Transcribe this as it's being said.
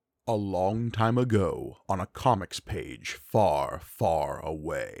A long time ago, on a comics page far, far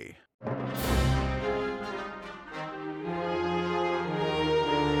away.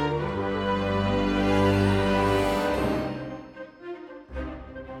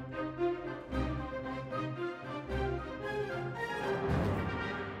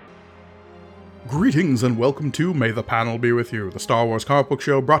 Greetings and welcome to May the Panel Be With You, the Star Wars comic book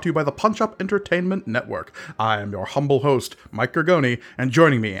show brought to you by the Punch Up Entertainment Network. I am your humble host, Mike Gargoni, and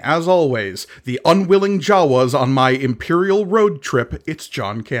joining me, as always, the unwilling Jawas on my Imperial road trip, it's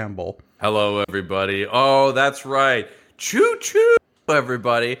John Campbell. Hello, everybody. Oh, that's right. Choo-choo,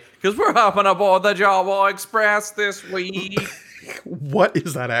 everybody, because we're hopping aboard the Jawa Express this week. What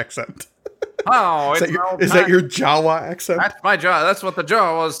is that accent? Oh, Is that your Jawa accent? That's my Jawa. That's what the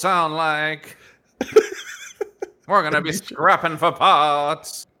Jawas sound like. We're going to be scrapping for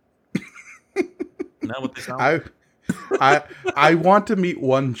parts. Isn't that what they sound like? I want to meet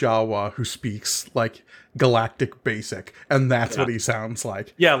one Jawa who speaks like galactic basic, and that's what he sounds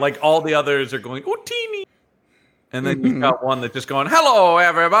like. Yeah, like all the others are going, oh, teeny. And then you've got one that's just going, hello,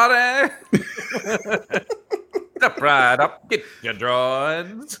 everybody. Step right up, get your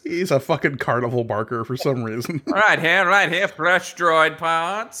droids. He's a fucking carnival barker for some reason. Right here, fresh droid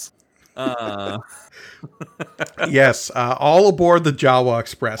parts. Yes, all aboard the Jawa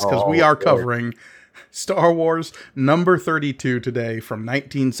Express, because we are covering Star Wars number 32 today from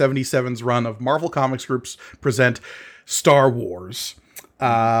 1977's run of Marvel Comics Group's present Star Wars.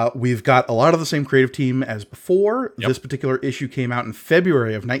 We've got a lot of the same creative team as before. Yep. This particular issue came out in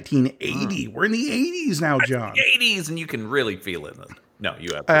February of 1980. We're in the 80s now, John. 80s, and you can really feel it. No, you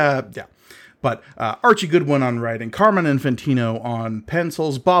have. Yeah. But Archie Goodwin on writing, Carmen Infantino on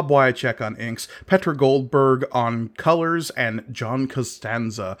pencils, Bob Wyacek on inks, Petra Goldberg on colors, and John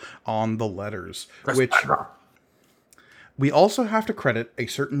Costanza on the letters. Which we also have to credit a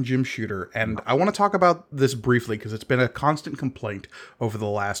certain Jim Shooter, and I want to talk about this briefly because it's been a constant complaint over the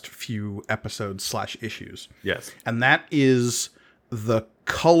last few episodes/issues. Yes. And that is the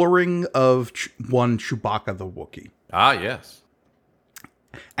coloring of one Chewbacca the Wookiee. Ah, yes.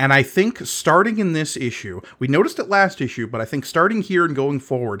 And I think starting in this issue, we noticed it last issue, but I think starting here and going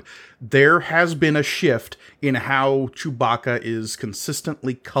forward, there has been a shift in how Chewbacca is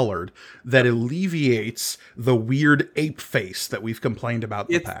consistently colored that alleviates the weird ape face that we've complained about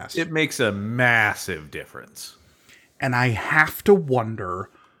in the past. It makes a massive difference. And I have to wonder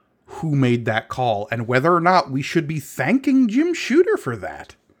who made that call and whether or not we should be thanking Jim Shooter for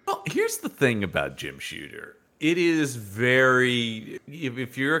that. Well, here's the thing about Jim Shooter. It is very,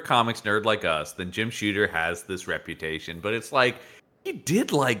 if you're a comics nerd like us, then Jim Shooter has this reputation, but it's like, he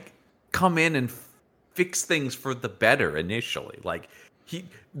did like come in and fix things for the better initially. Like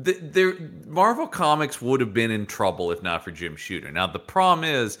Marvel Comics would have been in trouble if not for Jim Shooter. Now the problem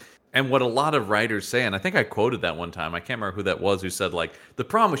is, and what a lot of writers say, and I think I quoted that one time, I can't remember who that was, who said like, the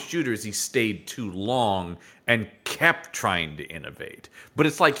problem with Shooter is he stayed too long and kept trying to innovate. But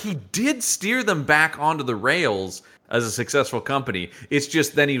it's like he did steer them back onto the rails as a successful company. It's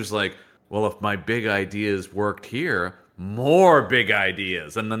just then he was like, well, if my big ideas worked here, more big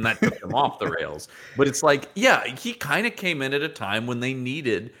ideas. And then that took them off the rails. But it's like, yeah, he kind of came in at a time when they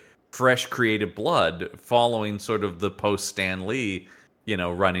needed fresh creative blood following sort of the post-Stan Lee,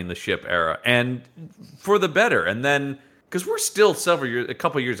 running the ship era. And for the better. And then, because we're still a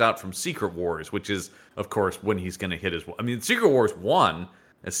couple years out from Secret Wars, which is, of course, when he's going to hit his... I mean, Secret Wars 1,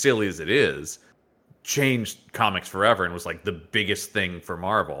 as silly as it is, changed comics forever and was like the biggest thing for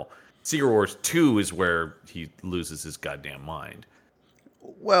Marvel. Secret Wars 2 is where he loses his goddamn mind.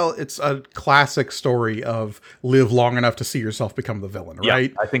 Well, it's a classic story of live long enough to see yourself become the villain,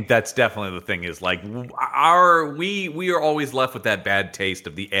 right? Yeah, I think that's definitely the thing is like we are always left with that bad taste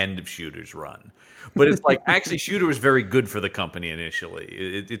of the end of Shooter's run. But it's like, actually, Shooter was very good for the company initially.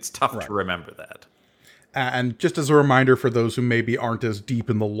 It's tough to remember that. And just as a reminder for those who maybe aren't as deep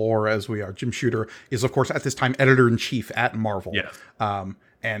in the lore as we are, Jim Shooter is, of course, at this time, editor-in-chief at Marvel. Yes.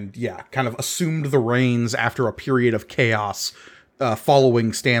 And kind of assumed the reins after a period of chaos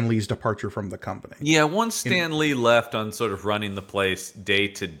following Stan Lee's departure from the company. Yeah, once Stan Lee left on sort of running the place day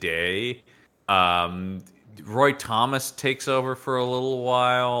to day, Roy Thomas takes over for a little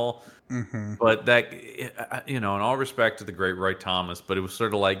while. Mm-hmm. But that, in all respect to the great Roy Thomas, but it was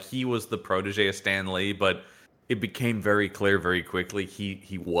sort of like he was the protege of Stan Lee, but it became very clear very quickly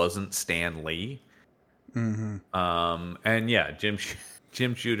he wasn't Stan Lee. Mm-hmm. And yeah,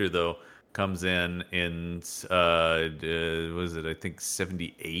 Jim Shooter though comes in was it I think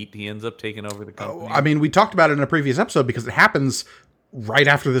 78? He ends up taking over the company. I mean, we talked about it in a previous episode because it happens right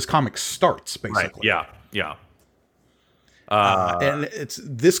after this comic starts, basically. Right. Yeah. And it's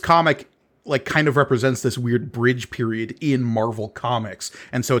this comic like kind of represents this weird bridge period in Marvel Comics,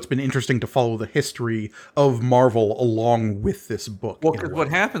 and so it's been interesting to follow the history of Marvel along with this book. Well, because what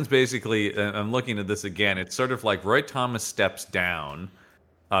happens basically, I'm looking at this again, it's sort of like Roy Thomas steps down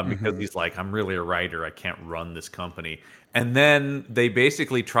because he's like, I'm really a writer, I can't run this company. And then they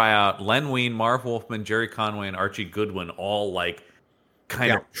basically try out Len Wein, Marv Wolfman, Jerry Conway, and Archie Goodwin all like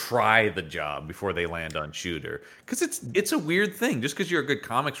kind of try the job before they land on Shooter, because it's a weird thing. Just because you're a good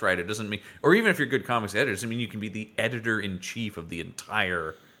comics writer doesn't mean, or even if you're a good comics editor, doesn't mean you can be the editor-in-chief of the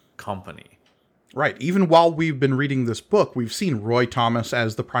entire company. Right. Even while we've been reading this book, we've seen Roy Thomas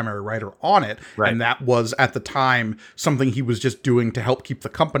as the primary writer on it. Right. And that was, at the time, something he was just doing to help keep the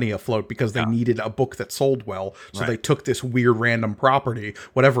company afloat because they needed a book that sold well. So they took this weird random property,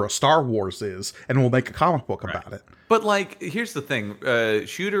 whatever a Star Wars is, and we'll make a comic book about it. But, like, here's the thing.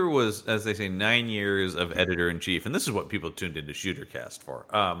 Shooter was, as they say, 9 years of editor-in-chief. And this is what people tuned into Shootercast for.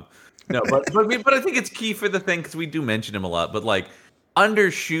 No, but I think it's key for the thing, because we do mention him a lot. But, like,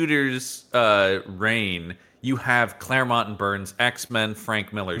 under Shooter's reign, you have Claremont and Burns' X-Men,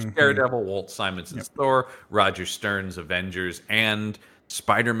 Frank Miller's Daredevil, Walt Simonson's Thor, Roger Stern's Avengers, and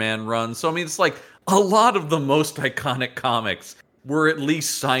Spider-Man runs. So, I mean, it's like a lot of the most iconic comics were at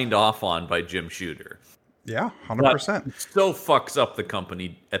least signed off on by Jim Shooter. Yeah, 100%. It so fucks up the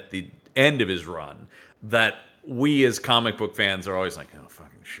company at the end of his run that we as comic book fans are always like, oh,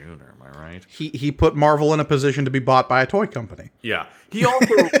 fucking Shooter, am I right? He put Marvel in a position to be bought by a toy company. Yeah. He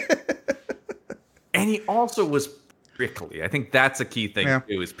also and he also was prickly. I think that's a key thing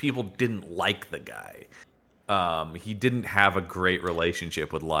too, is people didn't like the guy. He didn't have a great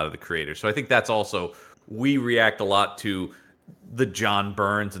relationship with a lot of the creators. So I think that's also, we react a lot to the John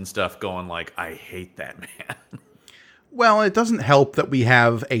Burns and stuff going like, I hate that man. Well, it doesn't help that we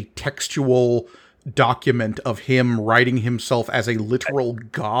have a textual document of him writing himself as a literal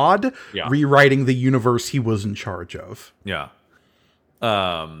god, rewriting the universe he was in charge of. Yeah.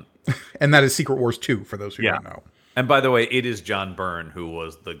 And that is Secret Wars 2, for those who don't know. And by the way, it is John Byrne who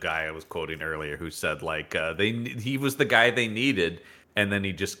was the guy I was quoting earlier, who said like he was the guy they needed, and then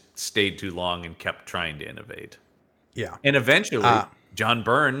he just stayed too long and kept trying to innovate. Yeah. And eventually, John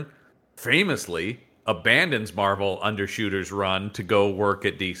Byrne famously abandons Marvel under Shooter's run to go work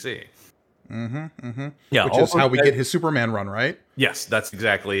at DC. Yeah, which is how we get his Superman run, right? Yes, that's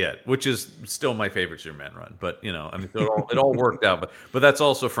exactly it. Which is still my favorite Superman run. But you know, I mean, it all worked out. But that's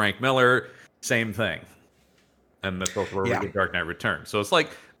also Frank Miller, same thing, and that's also where we get Dark Knight Returns. So it's like,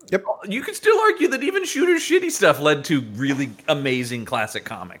 you could still argue that even Shooter's shitty stuff led to really amazing classic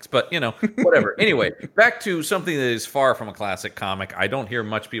comics. But you know, whatever. Anyway, back to something that is far from a classic comic. I don't hear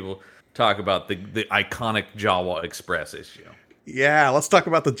much people talk about the iconic Jawa Express issue. Yeah, let's talk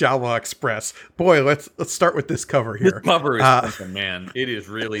about the Jawa Express. Boy, let's start with this cover here. This cover is something, man. It is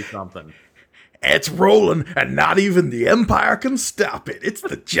really something. It's rolling, and not even the Empire can stop it. It's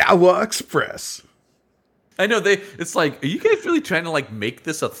the Jawa Express. I know it's like, are you guys really trying to like make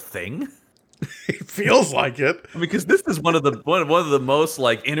this a thing? It feels like it. Because this is one of the most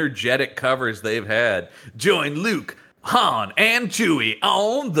like energetic covers they've had. Join Luke, Han, and Chewie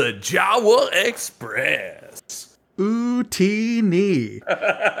on the Jawa Express. Ootini.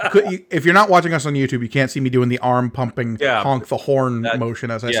 If you're not watching us on YouTube, you can't see me doing the arm pumping honk the horn motion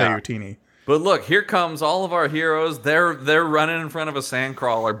as I say Ootini. But look, here comes all of our heroes. They're running in front of a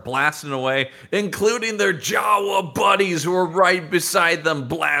sandcrawler, blasting away, including their Jawa buddies who are right beside them,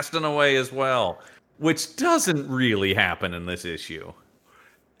 blasting away as well. Which doesn't really happen in this issue.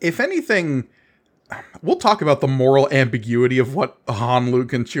 If anything, we'll talk about the moral ambiguity of what Han,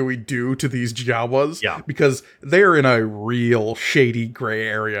 Luke, and Chewie do to these Jawas. Yeah. Because they're in a real shady gray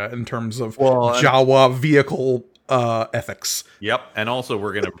area in terms of Jawa vehicle ethics. Yep. And also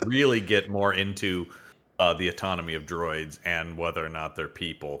we're going to really get more into the autonomy of droids and whether or not they're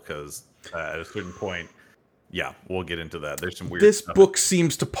people. Because at a certain point, we'll get into that. There's some weird stuff. Book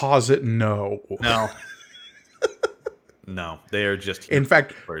seems to posit no. No, they are just... In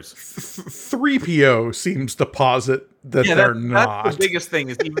fact, 3PO seems to posit that they're not. That's the biggest thing,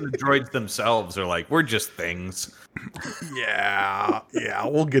 is even the droids themselves are like, we're just things. Yeah,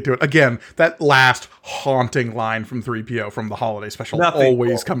 we'll get to it. Again, that last haunting line from 3PO from the holiday special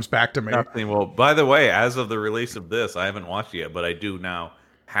always comes back to me. Nothing will. By the way, as of the release of this, I haven't watched it yet, but I do now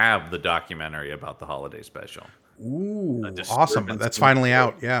have the documentary about the holiday special. Ooh, awesome! That's finally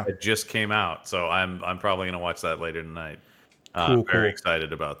out. Yeah, it just came out, so I'm probably gonna watch that later tonight. Very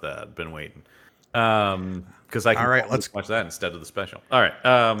excited about that. Been waiting, because I can let's watch that instead of the special. All right,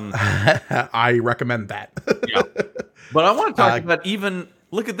 I recommend that. But I want to talk about even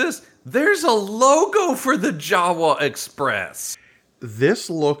look at this. There's a logo for the Jawa Express. This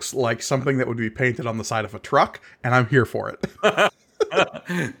looks like something that would be painted on the side of a truck, and I'm here for it.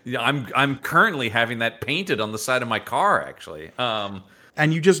 Yeah, I'm currently having that painted on the side of my car, actually.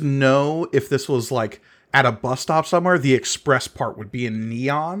 And you just know if this was like at a bus stop somewhere, the express part would be in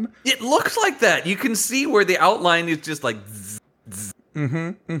neon. It looks like that. You can see where the outline is just like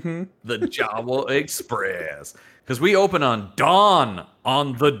the Jawa Express. Because we open on dawn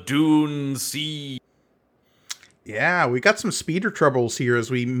on the Dune Sea. Yeah, we got some speeder troubles here as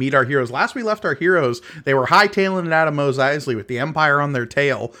we meet our heroes. Last we left our heroes, they were hightailing it out of Mos Eisley with the Empire on their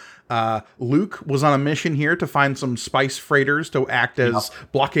tail. Luke was on a mission here to find some spice freighters to act as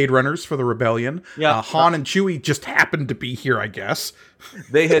blockade runners for the rebellion. Yeah. Han and Chewie just happened to be here, I guess.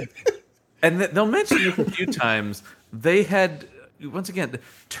 They had, and they'll mention this a few times, they had, once again,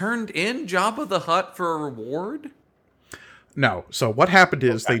 turned in Jabba the Hutt for a reward? No. So what happened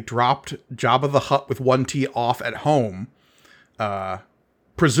is they dropped Jabba the Hutt with one T off at home.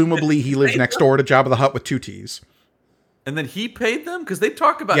 Presumably he lived next door to Jabba the Hutt with two T's. And then he paid them? Because they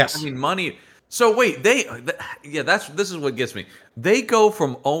talk about having money. So wait, this is what gets me. They go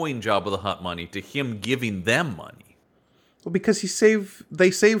from owing Jabba the Hutt money to him giving them money. Well, because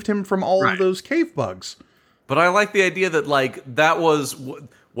they saved him from all of those cave bugs. But I like the idea that like that was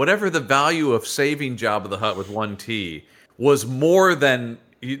whatever the value of saving Jabba the Hutt with one T was more than.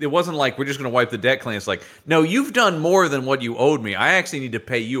 It wasn't like we're just going to wipe the debt clean. It's like, no, you've done more than what you owed me. I actually need to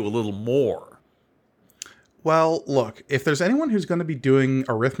pay you a little more. Well, look, if there's anyone who's going to be doing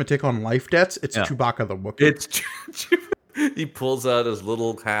arithmetic on life debts, it's Chewbacca the Wookiee. He pulls out his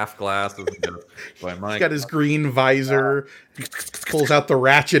little half glass. He's got his green visor. Pulls out the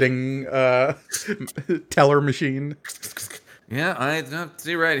ratcheting teller machine. Yeah, I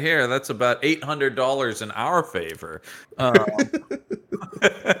see right here. That's about $800 in our favor.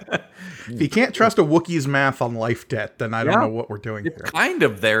 If you can't trust a Wookiee's math on life debt, then I don't know what we're doing here. It's kind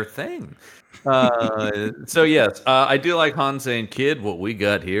of their thing. So yes, I do like Han saying, "Kid, what we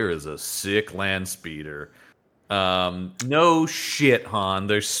got here is a sick land speeder." No shit, Han.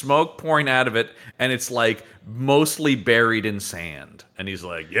 There's smoke pouring out of it, and it's like mostly buried in sand. And he's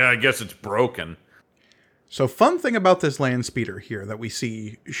like, "Yeah, I guess it's broken." So fun thing about this land speeder here that we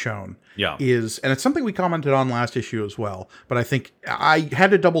see shown is, and it's something we commented on last issue as well, but I think I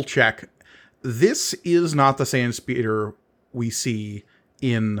had to double check. This is not the sand speeder we see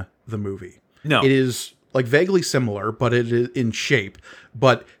in the movie. No. It is like vaguely similar, but it is in shape.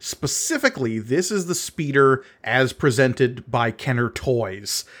 But specifically, this is the speeder as presented by Kenner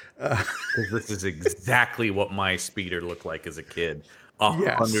Toys. This is exactly what my speeder looked like as a kid.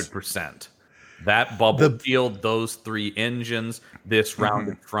 100%. That bubble field, those three engines, this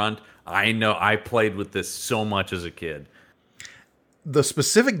rounded front. I know I played with this so much as a kid. The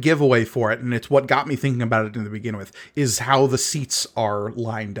specific giveaway for it, and it's what got me thinking about it in the beginning with, is how the seats are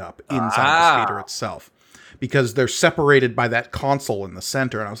lined up inside the speeder itself. Because they're separated by that console in the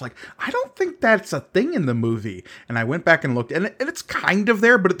center. And I was like, I don't think that's a thing in the movie. And I went back and looked, and it's kind of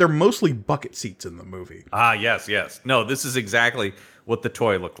there, but they're mostly bucket seats in the movie. Yes. No, this is exactly what the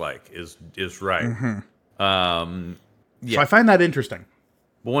toy looked like, is right. So I find that interesting.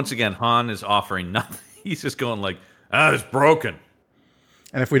 But once again, Han is offering nothing. He's just going like, it's broken.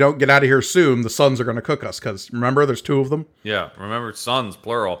 And if we don't get out of here soon, the Suns are going to cook us. Because remember, there's two of them. Yeah, remember, Suns,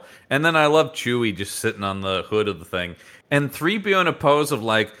 plural. And then I love Chewie just sitting on the hood of the thing. And 3PO in a pose of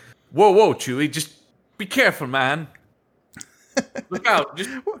like, whoa, Chewie, just be careful, man. Look out. Just,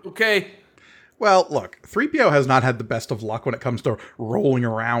 okay. Well, look, 3PO has not had the best of luck when it comes to rolling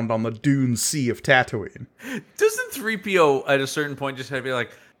around on the dune sea of Tatooine. Doesn't 3PO at a certain point just have to be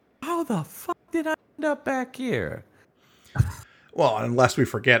like, how the fuck did I end up back here? Well, unless we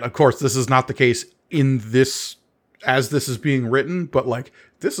forget, of course, this is not the case in this, as this is being written, but like,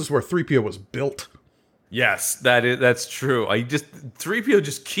 this is where 3PO was built. Yes, that's true. 3PO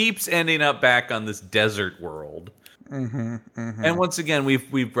just keeps ending up back on this desert world. And once again,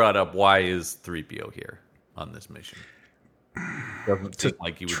 we've brought up, why is 3PO here on this mission? Doesn't seem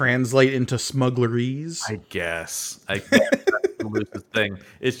like he would translate into smugglerese. I guess that's the thing.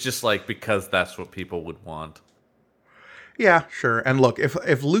 It's just like, because that's what people would want. Yeah, sure. And look,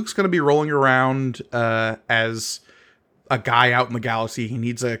 if Luke's going to be rolling around as a guy out in the galaxy, he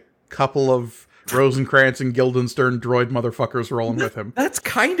needs a couple of Rosencrantz and Guildenstern droid motherfuckers rolling with him. That's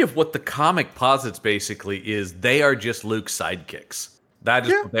kind of what the comic posits basically is. They are just Luke's sidekicks. That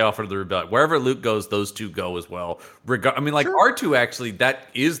is what they offer to the rebellion. Wherever Luke goes, those two go as well. R2 actually, that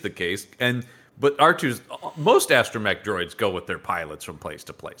is the case. But most astromech droids go with their pilots from place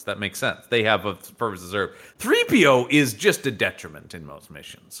to place. That makes sense. They have a purpose to serve. 3PO is just a detriment in most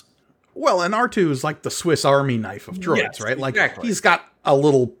missions. Well, and R2 is like the Swiss Army knife of droids, Yes, right? Like, exactly. he's got a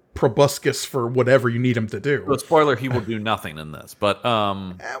little proboscis for whatever you need him to do. So, spoiler, he will do nothing in this. But,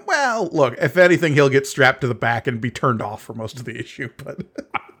 well, look, if anything, he'll get strapped to the back and be turned off for most of the issue, but...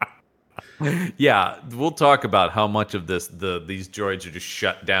 yeah, we'll talk about how much of these droids are just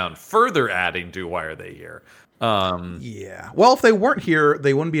shut down, further adding to why are they here. Yeah. Well, if they weren't here,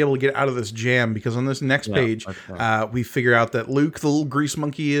 they wouldn't be able to get out of this jam, because on this next page, we figure out that Luke, the little grease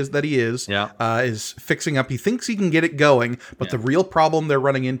monkey is fixing up. He thinks he can get it going, but the real problem they're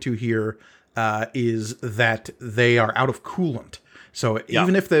running into here is that they are out of coolant. So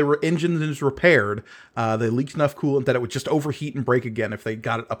even if their engine is repaired, they leaked enough coolant that it would just overheat and break again if they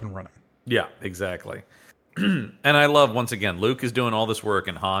got it up and running. Yeah, exactly. And I love, once again, Luke is doing all this work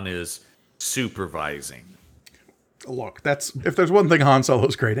and Han is supervising. Look, if there's one thing Han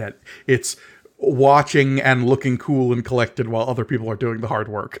Solo's great at, it's watching and looking cool and collected while other people are doing the hard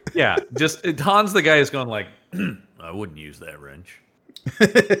work. Yeah, Han's the guy who's going like, I wouldn't use that wrench.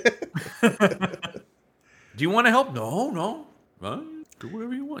 Do you want to help? No. Do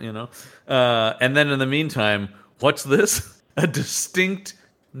whatever you want, And then in the meantime, what's this? A distinct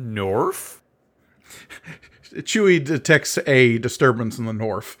North? Chewie detects a disturbance in the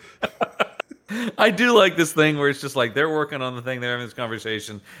North. I do like this thing where it's just like they're working on the thing, they're having this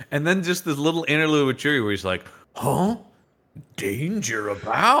conversation, and then just this little interlude with Chewie where he's like, huh? Danger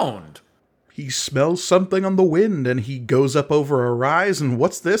abound. He smells something on the wind, and he goes up over a rise, and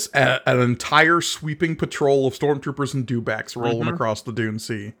what's this? An entire sweeping patrol of stormtroopers and dewbacks rolling across the Dune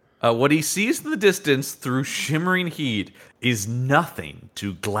Sea. What he sees in the distance through shimmering heat is nothing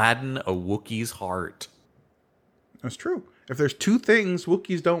to gladden a Wookiee's heart. That's true. If there's two things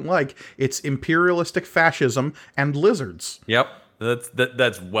Wookiees don't like, it's imperialistic fascism and lizards. Yep.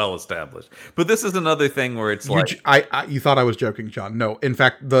 That's well established. But this is another thing where it's you thought I was joking, John. No, in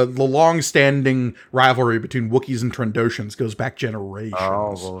fact, the long-standing rivalry between Wookiees and Trandoshans goes back generations.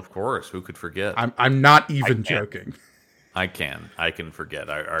 Oh, well, of course. Who could forget? I'm not even joking. I can forget.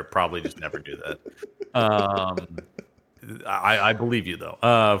 I probably just never do that. I believe you, though.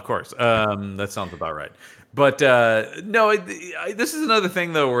 Of course. That sounds about right. But no, this is another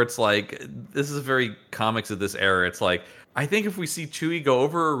thing, though, where it's like, this is very comics of this era. It's like, I think if we see Chewie go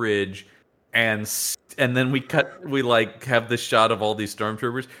over a ridge and then we have this shot of all these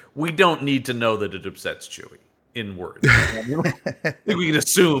stormtroopers, we don't need to know that it upsets Chewie in words. We can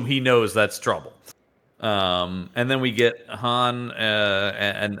assume he knows that's trouble. And then we get Han,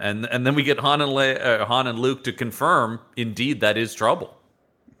 and then we get Han and Luke to confirm, indeed, that is trouble.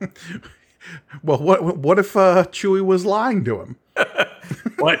 Well, what if Chewie was lying to him?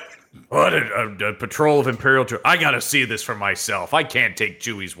 What a patrol of Imperial troops! I gotta see this for myself. I can't take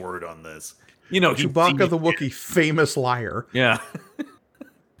Chewie's word on this. Chewbacca the Wookiee, famous liar. Yeah.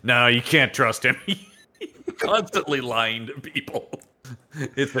 No, you can't trust him. He's constantly lying to people.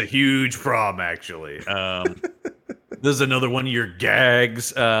 It's a huge problem, actually. This is another one of your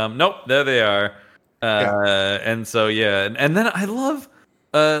gags. Nope, there they are. And so, and then I love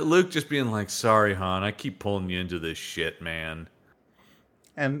Luke just being like, sorry, Han, I keep pulling you into this shit, man.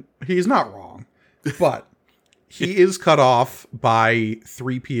 And he's not wrong, but he is cut off by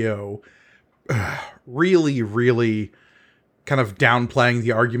 3PO, really, really kind of downplaying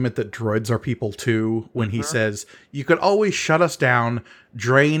the argument that droids are people too, when he says, you could always shut us down,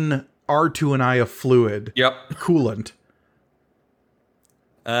 drain R2 and I of fluid, coolant.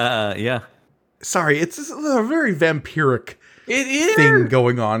 Yeah. Sorry, it's a very vampiric thing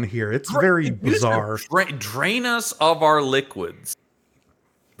going on here. It's very bizarre. Drain us of our liquids,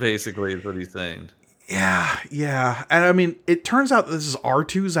 basically, is what he's saying. Yeah. And I mean, it turns out this is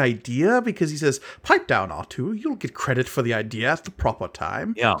R2's idea, because he says, pipe down, R2. You'll get credit for the idea at the proper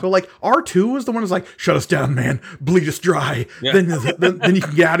time. Yeah. So, like, R2 is the one who's like, shut us down, man. Bleed us dry. Yeah. Then you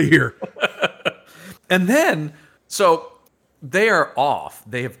can get out of here. And then, so they are off.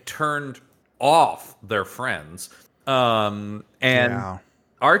 They have turned off their friends. And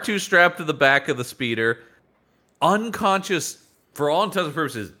R2 strapped to the back of the speeder, unconscious, for all intents and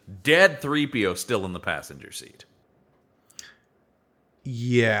purposes, dead 3PO still in the passenger seat.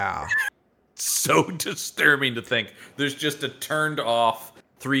 Yeah. So disturbing to think there's just a turned off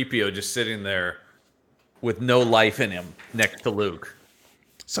 3PO just sitting there with no life in him next to Luke.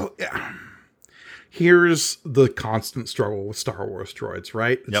 So, here's the constant struggle with Star Wars droids,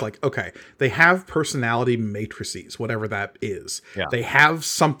 right? It's like, okay, they have personality matrices, whatever that is. Yeah. They have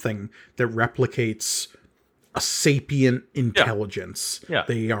something that replicates a sapient intelligence. Yeah.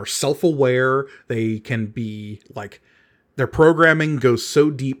 They are self-aware. They can be like, their programming goes so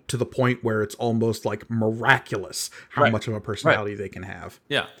deep to the point where it's almost like miraculous how much of a personality they can have.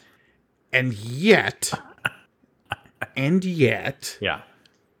 Yeah. And yet, Yeah.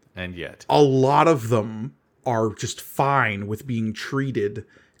 And yet, a lot of them are just fine with being treated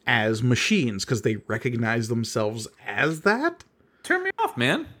as machines because they recognize themselves as that. turn me off,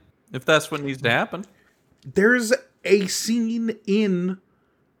 man. If that's what needs to happen. There's a scene in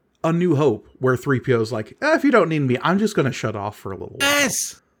A New Hope where 3PO's like, if you don't need me, I'm just going to shut off for a little while.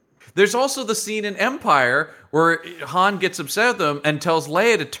 Yes. There's also the scene in Empire where Han gets upset with him and tells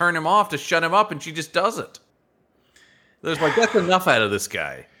Leia to turn him off, to shut him up, and she just does it. There's like, that's enough out of this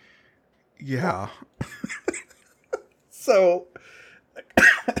guy. Yeah. So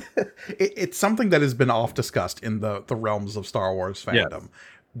it's something that has been oft discussed in the realms of Star Wars fandom. Yes.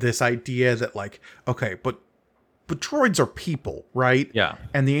 This idea that like, okay, but droids are people, right? Yeah.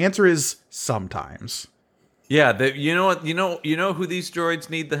 And the answer is sometimes. Yeah, you know what? You know who these droids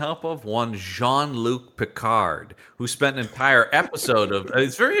need the help of? One Jean-Luc Picard, who spent an entire episode of.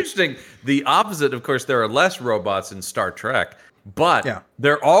 It's very interesting. The opposite, of course, there are less robots in Star Trek, but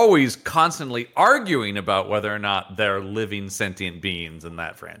they're always constantly arguing about whether or not they're living sentient beings in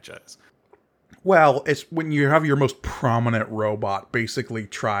that franchise. Well, it's when you have your most prominent robot basically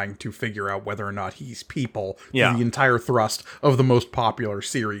trying to figure out whether or not he's people. Yeah. The entire thrust of the most popular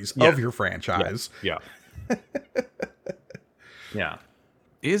series of your franchise. Yeah. Yeah.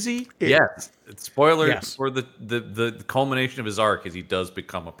 Is he? Yes. Spoilers for the culmination of his arc is he does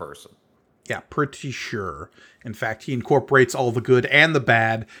become a person. Yeah, pretty sure. In fact, he incorporates all the good and the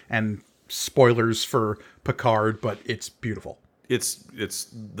bad, and spoilers for Picard, but it's beautiful. It's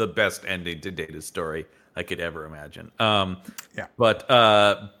the best ending to Data's story I could ever imagine. But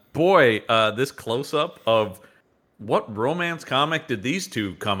boy, this close up of what romance comic did these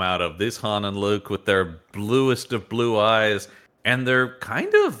two come out of? This Han and Luke with their bluest of blue eyes and their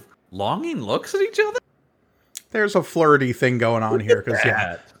kind of longing looks at each other. There's a flirty thing going on here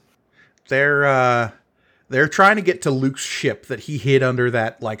because they're trying to get to Luke's ship that he hid under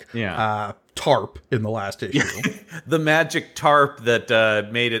that tarp in the last issue. The magic tarp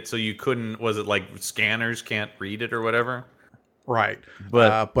that made it so you couldn't. Was it like scanners can't read it or whatever? Right,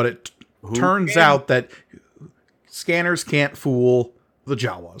 but it turns out that scanners can't fool the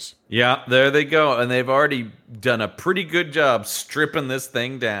Jawas. Yeah, there they go. And they've already done a pretty good job stripping this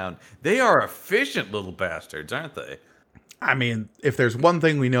thing down. They are efficient little bastards, aren't they? I mean, if there's one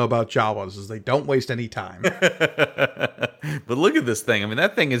thing we know about Jawas is they don't waste any time. But look at this thing. I mean,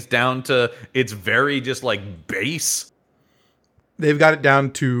 that thing is down to its very just like base. They've got it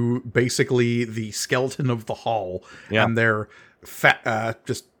down to basically the skeleton of the hull. Yeah. And they're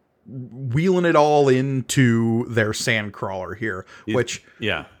just wheeling it all into their sandcrawler here, which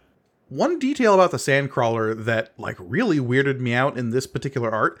one detail about the sandcrawler that like really weirded me out in this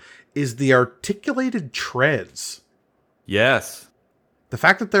particular art is the articulated treads. Yes. The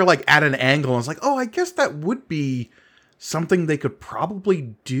fact that they're like at an angle, and it's like, oh, I guess that would be something they could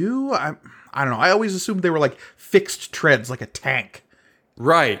probably do. I don't know. I always assumed they were like fixed treads, like a tank.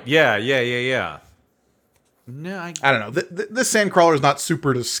 Right. Yeah. No, I don't know. This sandcrawler is not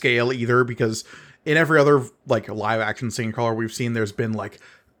super to scale either, because in every other like live action sandcrawler we've seen, there's been like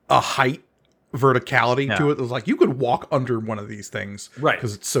a height verticality to it. It's like you could walk under one of these things, right?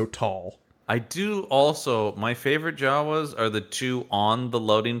 Because it's so tall. I do also. My favorite Jawas are the two on the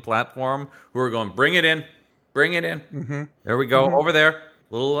loading platform who are going, bring it in. Mm-hmm. There we go, over there.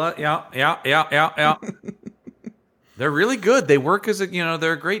 Little, yeah. They're really good. They work as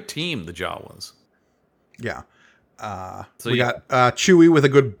they're a great team. The Jawas. Yeah. So we got Chewie with a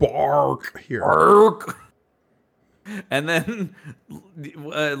good bark here. Bark. And then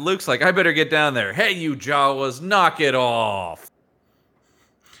Luke's like, I better get down there. Hey, you Jawas, knock it off.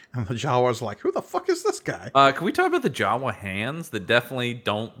 And the Jawas are like, who the fuck is this guy? Can we talk about the Jawa hands that definitely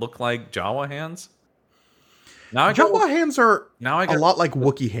don't look like Jawa hands? Jawa hands are a lot like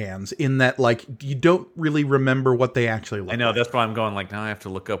Wookiee hands in that, like, you don't really remember what they actually look like. I know, that's why I'm going, like, now I have to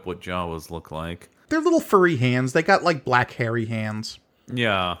look up what Jawas look like. They're little furry hands. They got, like, black hairy hands.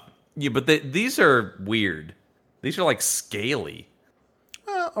 Yeah, but these are weird. These are, like, scaly.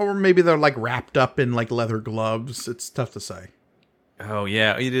 Or maybe they're, like, wrapped up in, like, leather gloves. It's tough to say. Oh,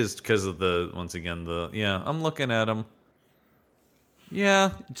 yeah, it is because of I'm looking at them.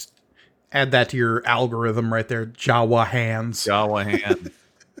 Yeah. Just add that to your algorithm right there. Jawa hands. Jawa hands.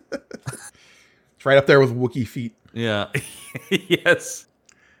 It's right up there with Wookiee feet. Yeah. Yes.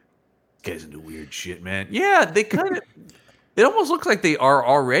 Guys into weird shit, man. Yeah, they kind of... It almost looks like they are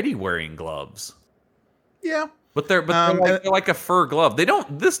already wearing gloves. Yeah. They're like a fur glove. They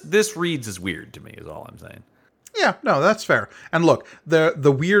don't. This reads as weird to me. Is all I'm saying. Yeah, no, that's fair. And look,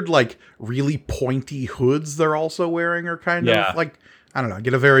 the weird, like, really pointy hoods they're also wearing are kind of, like, I don't know, I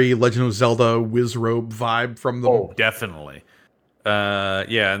get a very Legend of Zelda Wizrobe vibe from them. Oh, definitely.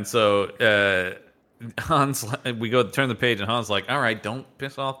 And so Han's, we go turn the page, and Han's like, all right, don't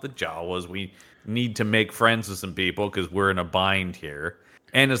piss off the Jawas. We need to make friends with some people because we're in a bind here.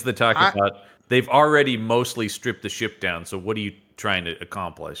 And as they're talking about, they've already mostly stripped the ship down, so what are you trying to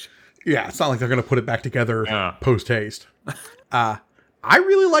accomplish? Yeah, it's not like they're going to put it back together post-haste. I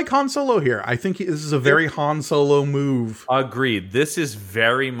really like Han Solo here. I think this is a very Han Solo move. Agreed. This is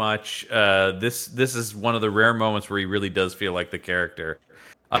very much, this is one of the rare moments where he really does feel like the character.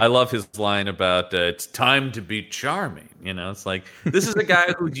 I love his line about, it's time to be charming. You know, it's like, this is a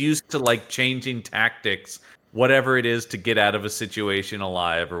guy who's used to, like, changing tactics, whatever it is, to get out of a situation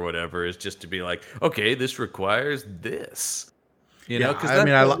alive or whatever, is just to be like, okay, this requires this. You know,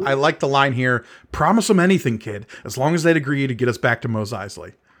 I like the line here. Promise them anything, kid, as long as they'd agree to get us back to Mos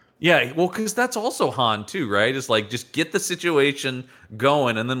Eisley. Yeah, well, because that's also Han too, right? It's like, just get the situation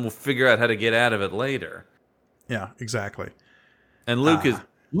going, and then we'll figure out how to get out of it later. Yeah, exactly. And Luke is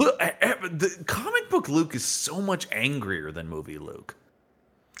the comic book Luke is so much angrier than movie Luke.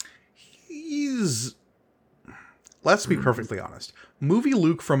 Let's be perfectly honest. Movie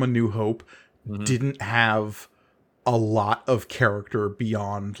Luke from A New Hope didn't have a lot of character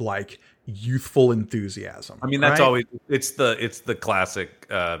beyond, like, youthful enthusiasm. I mean, that's always it's the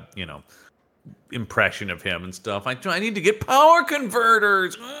classic impression of him and stuff. I need to get power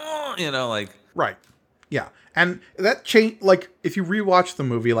converters, like, right. Yeah. And that change, like, if you rewatch the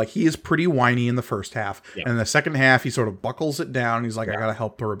movie, like, he is pretty whiny in the first half, and in the second half he sort of buckles it down. He's like, I gotta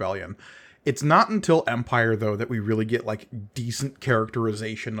help the rebellion. It's not until Empire, though, that we really get, like, decent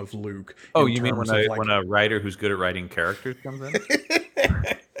characterization of Luke. Oh, you mean when a writer who's good at writing characters comes in?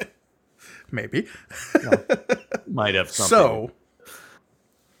 Maybe. No, might have something. So,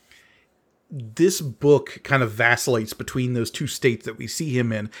 this book kind of vacillates between those two states that we see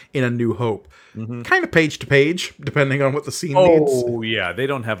him in A New Hope. Kind of page to page, depending on what the scene needs. Oh, yeah. They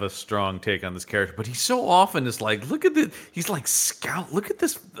don't have a strong take on this character, but he so often is like, look at this. He's like, scout. Look at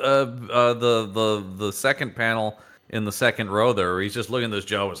this, the second panel in the second row there, where he's just looking at this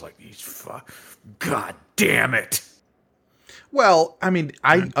Jawas like, God damn it. Well, I mean,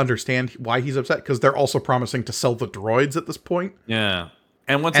 I understand why he's upset, because they're also promising to sell the droids at this point. Yeah.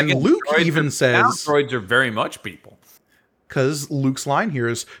 And once again, Luke even says droids are very much people. Because Luke's line here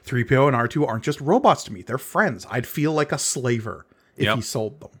is 3PO and R2 aren't just robots to me. They're friends. I'd feel like a slaver if he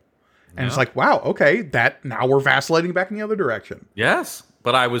sold them. And it's like, wow, okay, now we're vacillating back in the other direction. Yes,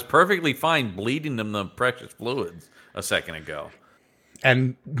 but I was perfectly fine bleeding them the precious fluids a second ago.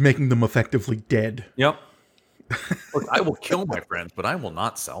 And making them effectively dead. Yep. Look, I will kill my friends, but I will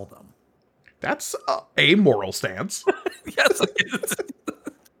not sell them. That's a moral stance. Yes,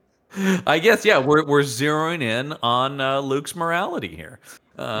 I guess, yeah, we're zeroing in on Luke's morality here.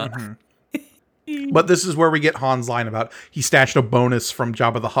 But this is where we get Han's line about he stashed a bonus from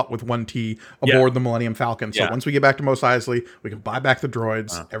Jabba the Hutt with 1T aboard the Millennium Falcon. So once we get back to Mos Eisley, we can buy back the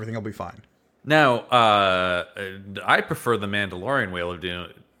droids. Everything will be fine. Now, I prefer the Mandalorian way of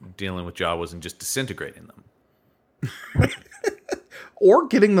dealing with Jawas and just disintegrating them. Or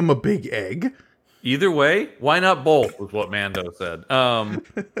getting them a big egg. Either way, why not both, was what Mando said.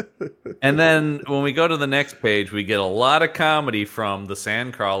 And then when we go to the next page, we get a lot of comedy from the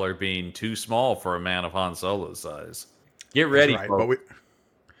Sandcrawler being too small for a man of Han Solo's size. Get ready, folks. But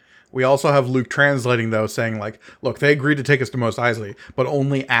we also have Luke translating, though, saying, like, look, they agreed to take us to Mos Eisley, but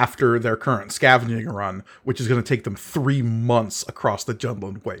only after their current scavenging run, which is going to take them 3 months across the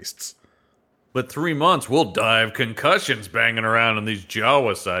Jundland Wastes. But 3 months, we'll die of concussions banging around in these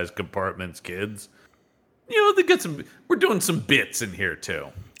Jawa-sized compartments, kids. You know, we're doing some bits in here, too.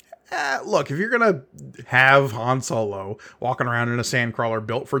 Look, if you're going to have Han Solo walking around in a sandcrawler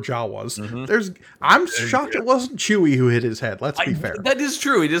built for Jawas, I'm shocked it wasn't Chewie who hit his head. Let's be fair. That is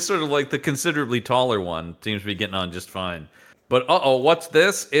true. He just sort of like the considerably taller one seems to be getting on just fine. But what's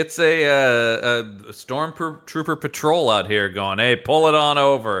this? It's a stormtrooper patrol out here going, hey, pull it on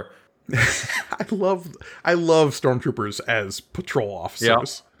over. I love stormtroopers as patrol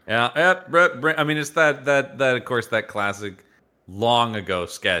officers. Yeah. I mean, it's that of course that classic long ago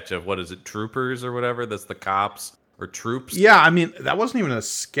sketch of what is it, Troopers or whatever? That's the cops or troops. Yeah, I mean that wasn't even a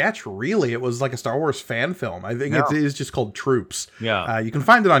sketch really. It was like a Star Wars fan film. I think it is just called Troops. Yeah, you can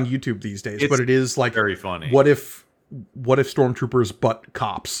find it on YouTube these days. But it is like very funny. What if stormtroopers but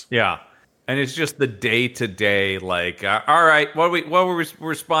cops? Yeah. And it's just the day-to-day, like, all right, what were we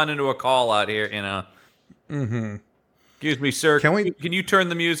responding to a call out here, you know? Mm-hmm. Excuse me, sir. Can you turn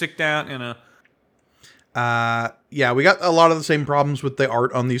the music down? Yeah, we got a lot of the same problems with the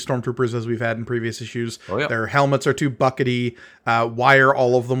art on these stormtroopers as we've had in previous issues. Oh, yeah. Their helmets are too buckety. Why are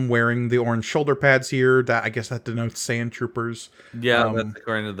all of them wearing the orange shoulder pads here? I guess that denotes sand troopers. Yeah, that's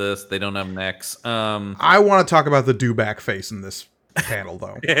according to this. They don't have necks. I want to talk about the dewback face in this panel,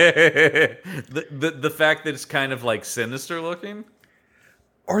 though. the fact that it's kind of like sinister looking.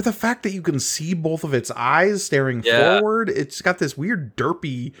 Or the fact that you can see both of its eyes staring forward. It's got this weird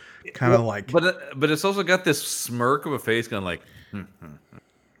derpy kind of like... But it's also got this smirk of a face going like...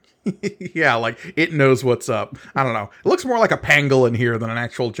 Yeah, like it knows what's up. I don't know. It looks more like a pangolin here than an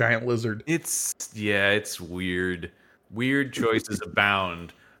actual giant lizard. It's weird. Weird choices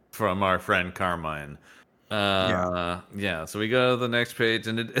abound from our friend Carmine. So we go to the next page,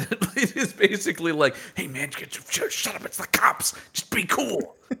 and it is basically like, hey man, shut up, it's the cops. Just be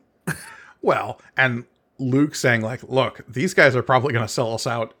cool. Well, and Luke saying like, look, these guys are probably going to sell us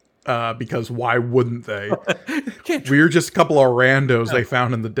out because why wouldn't they? We're just a couple of randos they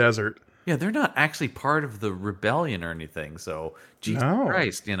found in the desert. Yeah, they're not actually part of the rebellion or anything. So, Jesus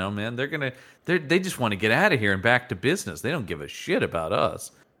Christ, man, they just want to get out of here and back to business. They don't give a shit about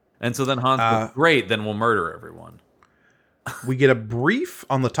us. And so then Han's goes, great, then we'll murder everyone. We get a brief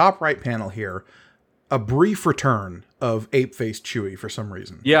on the top right panel here, a brief return of ape-faced Chewie for some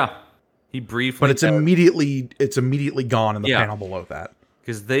reason. Yeah, he briefly. But it's immediately gone in the panel below that.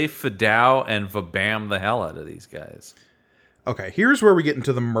 Because they fadow and vabam the hell out of these guys. Okay, here's where we get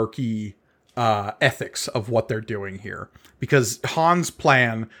into the murky ethics of what they're doing here. Because Han's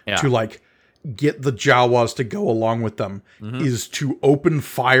plan to, like, get the Jawas to go along with them is to open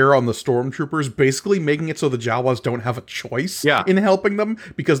fire on the stormtroopers, basically making it so the Jawas don't have a choice in helping them,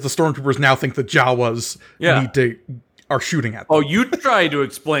 because the stormtroopers now think the Jawas are shooting at them. Oh, you tried to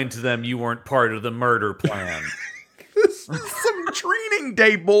explain to them you weren't part of the murder plan. This is some training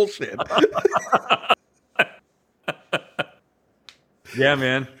day bullshit. Yeah,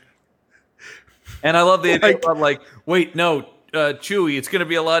 man. And I love the idea of like, wait, no, Chewie, it's going to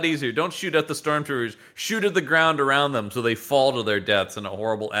be a lot easier. Don't shoot at the stormtroopers. Shoot at the ground around them so they fall to their deaths in a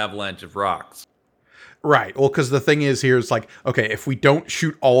horrible avalanche of rocks. Right. Well, because the thing is here is like, okay, if we don't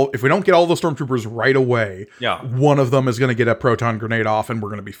get all the stormtroopers right away, one of them is going to get a proton grenade off and we're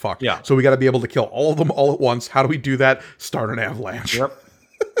going to be fucked. Yeah. So we got to be able to kill all of them all at once. How do we do that? Start an avalanche. Yep.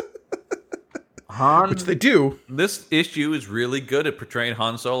 Han, which they do. This issue is really good at portraying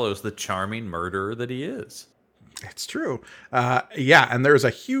Han Solo as the charming murderer that he is. It's true. And there's a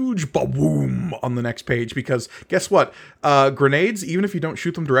huge ba-boom on the next page because guess what? Grenades, even if you don't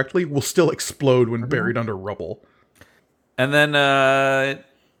shoot them directly, will still explode when buried under rubble. And then I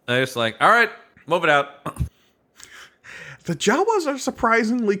just like, all right, move it out. The Jawas are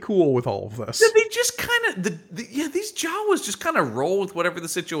surprisingly cool with all of this. Yeah, they just kind of, these Jawas just kind of roll with whatever the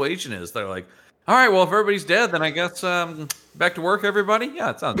situation is. They're like, all right, well, if everybody's dead, then I guess back to work, everybody.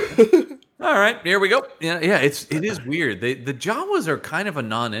 Yeah, it sounds good. All right, here we go. Yeah, it is weird. The Jawas are kind of a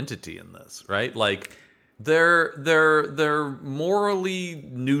non-entity in this, right? Like they're morally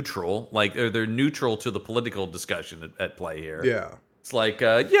neutral, like they're neutral to the political discussion at play here. Yeah. It's like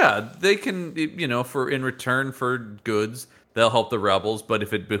they can, in return for goods, they'll help the rebels, but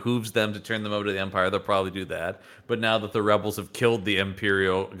if it behooves them to turn them over to the Empire, they'll probably do that. But now that the rebels have killed the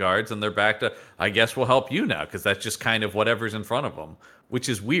Imperial guards and they're back to, I guess we'll help you now, because that's just kind of whatever's in front of them, which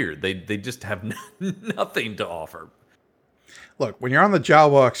is weird. They just have nothing to offer. Look, when you're on the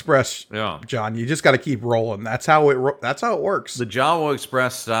Jawa Express, John, you just got to keep rolling. That's how it works. The Jawa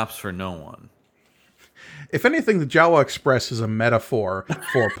Express stops for no one. If anything, the Jawa Express is a metaphor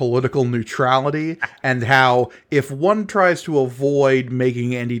for political neutrality and how if one tries to avoid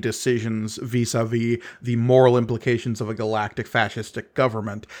making any decisions vis-a-vis the moral implications of a galactic fascistic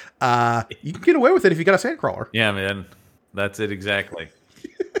government, you can get away with it if you got a sandcrawler. Yeah, man. That's it exactly.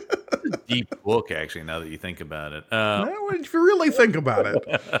 It's a deep book, actually, now that you think about it. If you really think about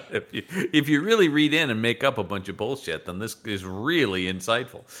it. if you really read in and make up a bunch of bullshit, then this is really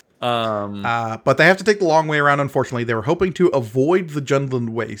insightful. But they have to take the long way around, unfortunately. They were hoping to avoid the Jundland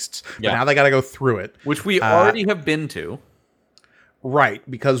Wastes, but now they got to go through it. Which we already have been to. Right,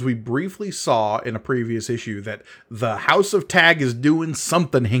 because we briefly saw in a previous issue that the House of Tag is doing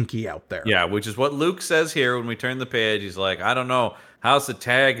something hinky out there. Yeah, which is what Luke says here when we turn the page. He's like, I don't know, House of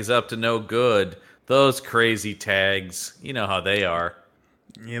Tag is up to no good. Those crazy tags, you know how they are.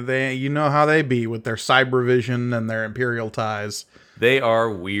 Yeah, you know how they be with their cyber vision and their Imperial ties. They are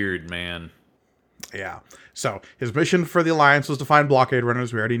weird, man. Yeah. So his mission for the Alliance was to find blockade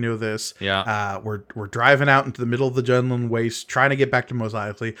runners. We already knew this. Yeah. We're driving out into the middle of the Junlin Waste, trying to get back to Mos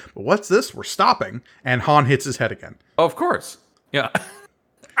Eisley. But what's this? We're stopping, and Han hits his head again. Oh, of course. Yeah.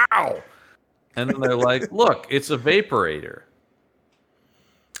 Ow. And then they're like, look, it's a vaporator.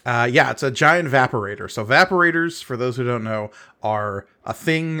 Yeah, it's a giant evaporator. So evaporators, for those who don't know, are a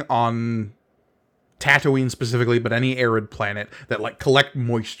thing on Tatooine specifically, but any arid planet that like collect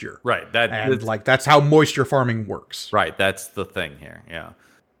moisture. Right. That's how moisture farming works. Right. That's the thing here.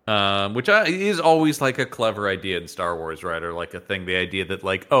 Yeah. Which is always like a clever idea in Star Wars, right? Or like a thing, the idea that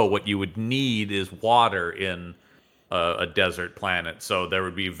like, oh, what you would need is water in a desert planet, so there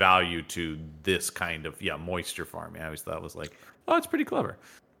would be value to this kind of moisture farming. I always thought it was like, oh, it's pretty clever.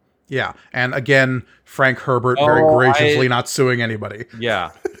 Yeah, and again, Frank Herbert very graciously not suing anybody.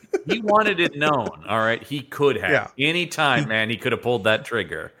 Yeah, he wanted it known. All right, he could have. Yeah. Anytime, man, he could have pulled that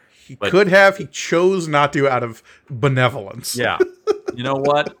trigger. He could have. He chose not to out of benevolence. Yeah. You know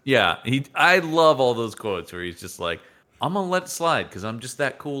what? Yeah, I love all those quotes where he's just like, I'm gonna let it slide because I'm just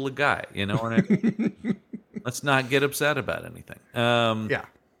that cool a guy. You know what I mean? Let's not get upset about anything. Yeah.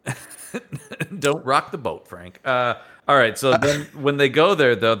 Don't rock the boat, Frank. All right. So then when they go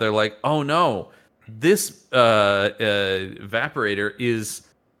there, though, they're like, oh, no, this evaporator is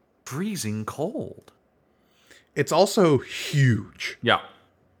freezing cold. It's also huge. Yeah.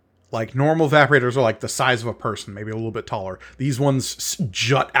 Like, normal evaporators are like the size of a person, maybe a little bit taller. These ones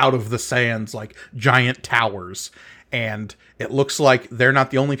jut out of the sands like giant towers. And it looks like they're not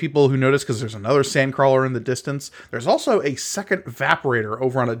the only people who notice, because there's another sandcrawler in the distance. There's also a second evaporator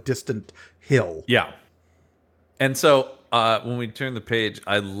over on a distant hill. Yeah. And so when we turn the page,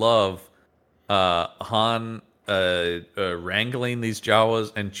 I love Han wrangling these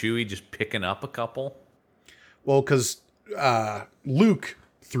Jawas and Chewie just picking up a couple. Well, because Luke,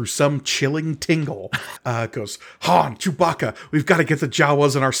 through some chilling tingle, goes, Han, Chewbacca, we've got to get the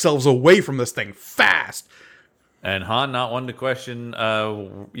Jawas and ourselves away from this thing fast. And Han, not one to question,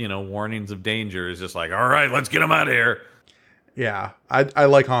 warnings of danger, is just like, all right, let's get him out of here. Yeah, I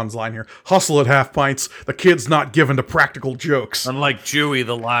like Han's line here. Hustle at half pints. The kid's not given to practical jokes. Unlike Chewie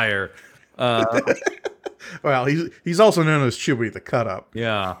the liar. Well, he's also known as Chewie the cut up.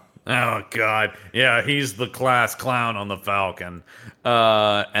 Yeah. Oh, God. Yeah, he's the class clown on the Falcon.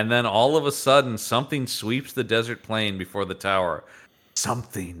 And then all of a sudden, something sweeps the desert plain before the tower.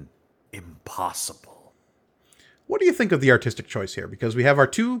 Something impossible. What do you think of the artistic choice here? Because we have our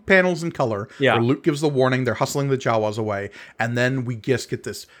two panels in color, where Luke gives the warning, they're hustling the Jawas away, and then we just get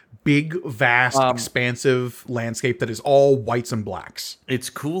this big, vast, expansive landscape that is all whites and blacks. It's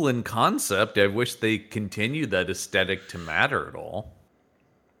cool in concept. I wish they continued that aesthetic to matter at all.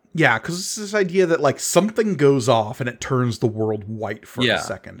 Yeah, because it's this idea that like something goes off and it turns the world white for a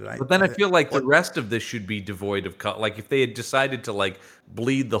second. But then I feel like the rest of this should be devoid of color. Like if they had decided to like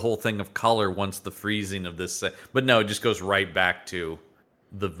bleed the whole thing of color once the freezing of this, but no, it just goes right back to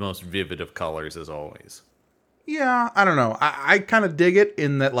the most vivid of colors as always. Yeah, I don't know. I kind of dig it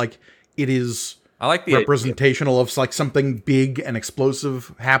in that like it is. I like the representational of like something big and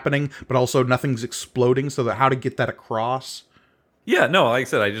explosive happening, but also nothing's exploding. So that how to get that across. Yeah, no, like I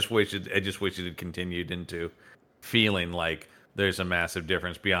said, I just wish it had continued into feeling like there's a massive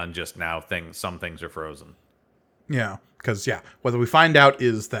difference beyond just now some things are frozen. Yeah, because what we find out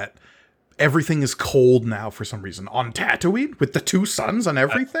is that everything is cold now for some reason on Tatooine with the two suns and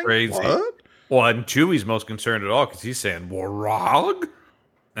everything. That's crazy. What? Well, and Chewie's most concerned at all because he's saying "Warog,"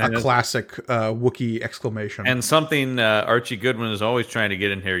 a classic Wookiee exclamation, and something Archie Goodwin is always trying to get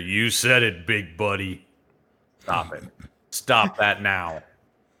in here. You said it, big buddy. Stop it. Stop that now.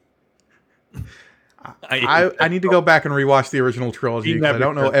 I need to go back and rewatch the original trilogy because I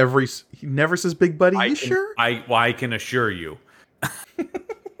don't know he never says big buddy. Sure? I can assure you.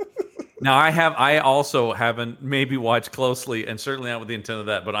 Now I also haven't maybe watched closely and certainly not with the intent of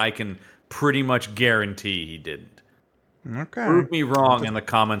that, but I can pretty much guarantee he didn't. Okay. Prove me wrong in the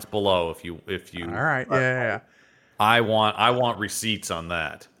comments below if you All right. Yeah. I want receipts on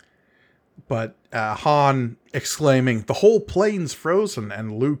that. But Han exclaiming, the whole plane's frozen,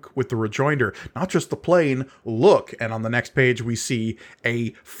 and Luke with the rejoinder, not just the plane, look. And on the next page, we see a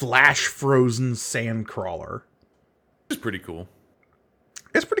flash-frozen sandcrawler. It's pretty cool.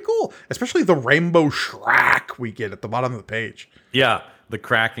 It's pretty cool, especially the rainbow shrack we get at the bottom of the page. Yeah, the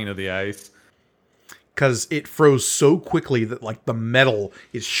cracking of the ice. Because it froze so quickly that, like, the metal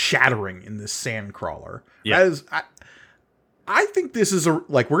is shattering in this sandcrawler. Yeah. I think this is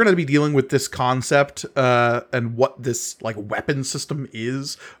we're going to be dealing with this concept and what this like weapon system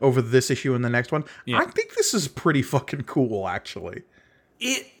is over this issue and the next one. Yeah. I think this is pretty fucking cool, actually.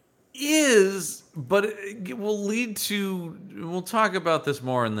 is, but it will lead to. We'll talk about this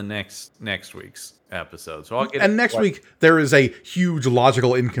more in the next week's episode. So I'll get. And next week there is a huge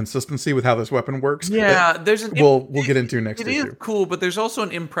logical inconsistency with how this weapon works. Yeah, there's an. We'll get into next issue. It is cool, but there's also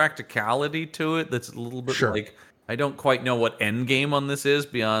an impracticality to it that's a little bit like I don't quite know what end game on this is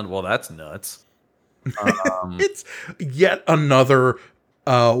beyond. Well, that's nuts. It's yet another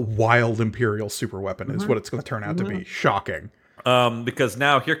wild Imperial super weapon is what it's going to turn out to be. Shocking. Because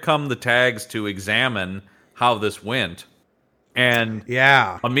now here come the tags to examine how this went. And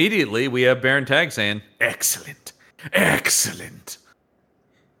immediately we have Baron Tag saying, "Excellent, excellent."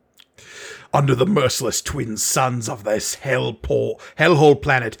 Under the merciless twin suns of this hellhole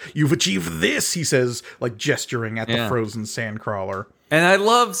planet, you've achieved this, he says, like gesturing at the frozen sandcrawler. And I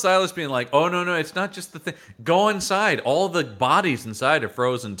love Silas being like, "Oh, no, it's not just the thing. Go inside. All the bodies inside are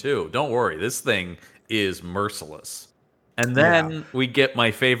frozen too. Don't worry. This thing is merciless." And then we get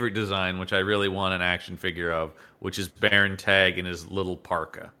my favorite design, which I really want an action figure of, which is Baron Tag in his little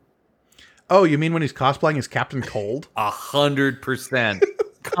parka. Oh, you mean when he's cosplaying as Captain Cold? 100%.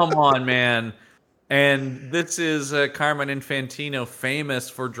 Come on, man. And this is Carmen Infantino, famous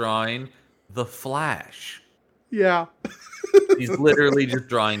for drawing The Flash. Yeah. He's literally just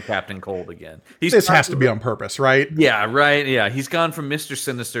drawing Captain Cold again. This has to be on purpose, right? Yeah, right. Yeah, he's gone from Mr.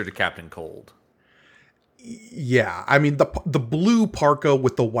 Sinister to Captain Cold. Yeah, I mean, the blue parka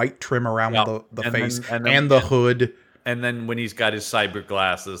with the white trim around the face and the hood. And then when he's got his cyber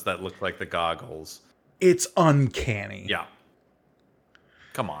glasses that look like the goggles. It's uncanny. Yeah.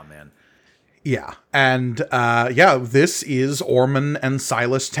 Come on, man. Yeah, and this is Orman and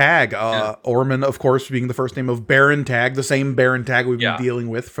Silas Tag. Orman, of course, being the first name of Baron Tag, the same Baron Tag we've been dealing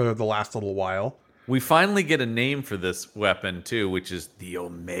with for the last little while. We finally get a name for this weapon, too, which is the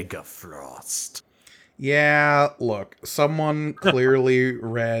Omega Frost. Yeah, look, someone clearly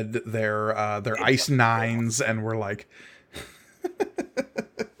read their Ice Nines and were like...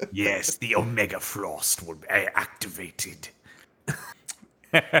 Yes, the Omega Frost will be activated.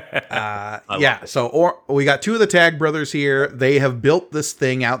 So we got two of the Tag brothers here. They have built this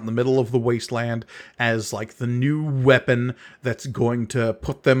thing out in the middle of the wasteland as like the new weapon that's going to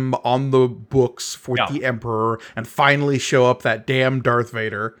put them on the books for the Emperor and finally show up that damn Darth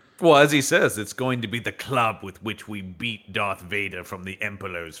Vader. Well, as he says, it's going to be the club with which we beat Darth Vader from the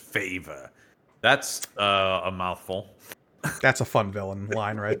Emperor's favor. That's a mouthful. That's a fun villain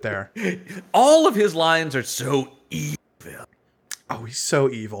line right there. All of his lines are so evil. Oh, he's so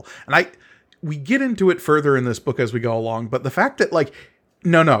evil. And we get into it further in this book as we go along, but the fact that, like,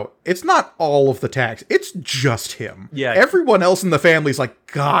 no, it's not all of the Tags. It's just him. Yeah. Everyone else in the family's like,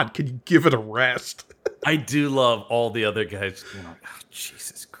 God, can you give it a rest? I do love all the other guys. Oh,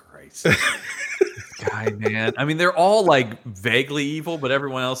 Jesus Christ. This guy, man. I mean, they're all, like, vaguely evil, but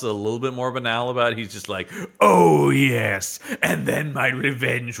everyone else is a little bit more banal about it. He's just like, oh, yes, and then my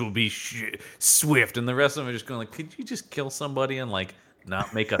revenge will be swift. And the rest of them are just going like, could you just kill somebody and, like,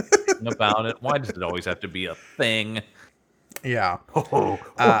 not make a thing about it? Why does it always have to be a thing? Yeah.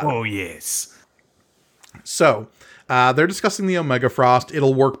 Oh, yes. So, they're discussing the Omega Frost.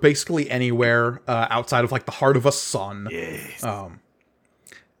 It'll work basically anywhere outside of, like, the heart of a sun. Yes.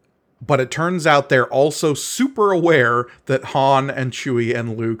 But it turns out they're also super aware that Han and Chewie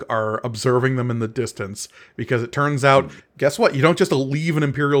and Luke are observing them in the distance. Because it turns out, guess what? You don't just leave an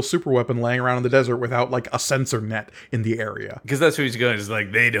Imperial superweapon laying around in the desert without, like, a sensor net in the area. Because that's what he's going. It's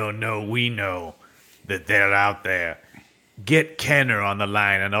like, they don't know, we know that they're out there. Get Kenner on the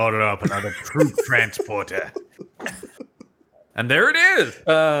line and order up another troop transporter. And there it is.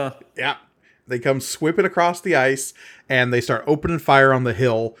 Yeah. They come swipping across the ice, and they start opening fire on the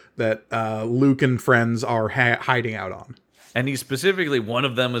hill that Luke and friends are hiding out on. And he specifically, one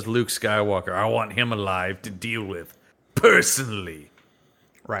of them is Luke Skywalker. I want him alive to deal with personally.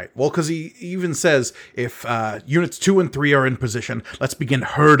 Right. Well, because he even says, if units 2 and 3 are in position, let's begin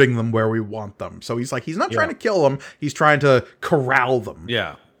herding them where we want them. So he's like, he's not trying to kill them. He's trying to corral them.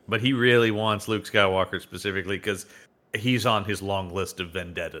 Yeah. But he really wants Luke Skywalker specifically because he's on his long list of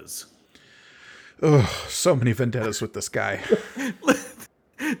vendettas. Ugh, so many vendettas with this guy.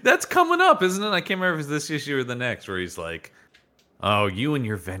 That's coming up, isn't it? I can't remember if it's this issue or the next, where he's like, oh, you and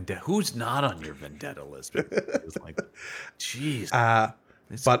your vendetta. Who's not on your vendetta list? It's like, jeez.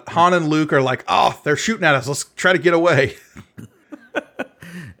 But Han and Luke are like, oh, they're shooting at us. Let's try to get away.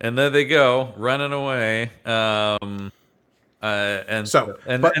 And there they go, running away. And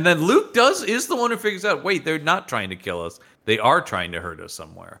then Luke is the one who figures out, wait, they're not trying to kill us. They are trying to hurt us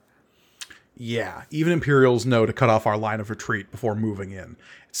somewhere. Yeah, even Imperials know to cut off our line of retreat before moving in.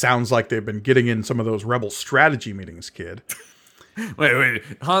 It sounds like they've been getting in some of those rebel strategy meetings, kid. Wait.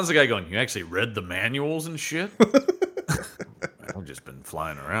 Han's the guy going, you actually read the manuals and shit? I've just been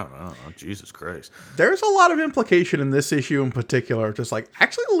flying around. I don't know. Jesus Christ. There's a lot of implication in this issue in particular. Just like,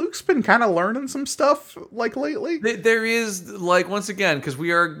 actually, Luke's been kind of learning some stuff like lately. There is, like, once again, because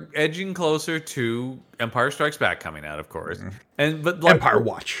we are edging closer to Empire Strikes Back coming out, of course. But like, Empire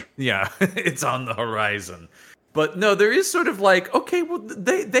Watch. Yeah, it's on the horizon. But no, there is sort of like, okay, well,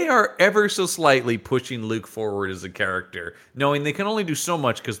 they are ever so slightly pushing Luke forward as a character, knowing they can only do so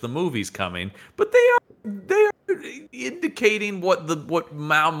much because the movie's coming. But they are indicating what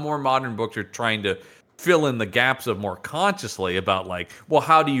more modern books are trying to fill in the gaps of more consciously about, like, well,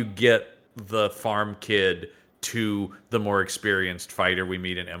 how do you get the farm kid to the more experienced fighter we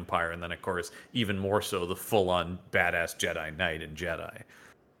meet in Empire, and then of course even more so the full-on badass Jedi Knight in Jedi.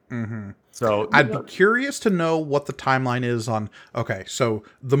 So I'd be curious to know what the timeline is on. Okay, so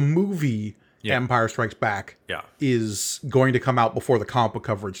the movie Empire Strikes Back is going to come out before the comic book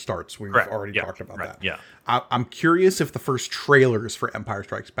coverage starts. We've already talked about that. Yeah, I'm curious if the first trailers for Empire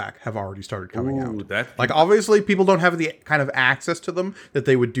Strikes Back have already started coming out. That, like, obviously, people don't have the kind of access to them that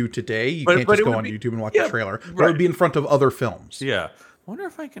they would do today. You can't just go on YouTube and watch the trailer. But it would be in front of other films. Yeah. I wonder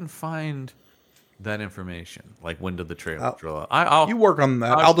if I can find that information. Like, when did the trailer draw? I'll you work on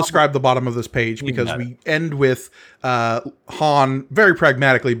that. I'll describe the bottom of this page because we end with Han very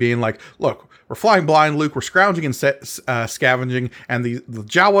pragmatically being like, look, we're flying blind, Luke. We're scrounging and scavenging, and the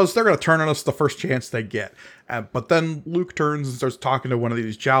Jawas, they're going to turn on us the first chance they get. But then Luke turns and starts talking to one of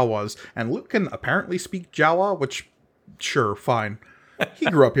these Jawas, and Luke can apparently speak Jawa, which, sure, fine. He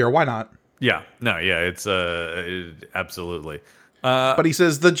grew up here. Why not? Yeah. No, yeah, it's absolutely. But he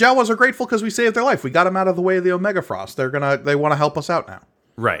says, the Jawas are grateful because we saved their life. We got them out of the way of the Omega Frost. They want to help us out now.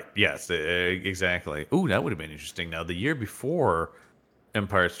 Right. Yes, exactly. Ooh, that would have been interesting. Now, the year before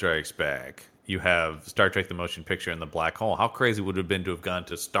Empire Strikes Back, you have Star Trek The Motion Picture and The Black Hole. How crazy would it have been to have gone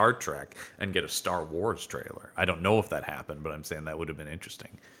to Star Trek and get a Star Wars trailer? I don't know if that happened, but I'm saying that would have been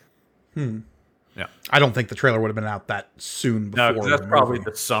interesting. Yeah. I don't think the trailer would have been out that soon before. No, that's probably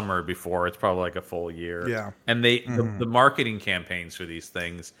the summer before. It's probably like a full year. Yeah. And the marketing campaigns for these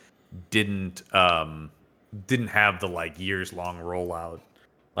things didn't have the, like, years long rollout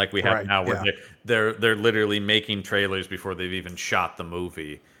like we have now, where they're literally making trailers before they've even shot the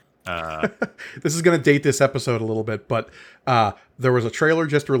movie. This is going to date this episode a little bit, but there was a trailer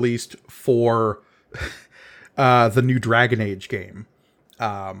just released for the new Dragon Age game.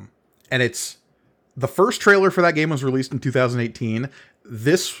 And it's the first trailer for that game was released in 2018.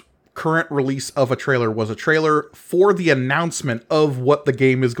 This current release of a trailer was a trailer for the announcement of what the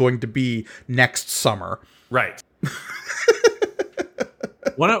game is going to be next summer. Right.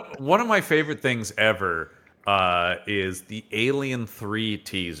 One of my favorite things ever is the Alien 3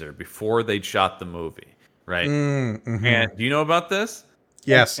 teaser before they'd shot the movie, right? Mm-hmm. And do you know about this?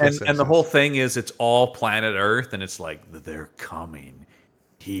 Yes. And the whole thing is it's all planet Earth, and it's like, they're coming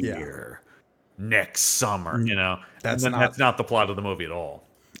here next summer, you know? That's not the plot of the movie at all.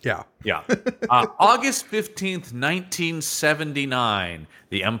 Yeah. Yeah. August 15th, 1979,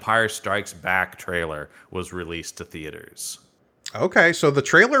 the Empire Strikes Back trailer was released to theaters. Okay, so the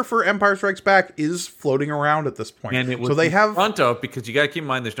trailer for Empire Strikes Back is floating around at this point. And it was in front of, because you got to keep in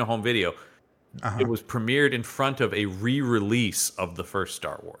mind there's no home video, it was premiered in front of a re-release of the first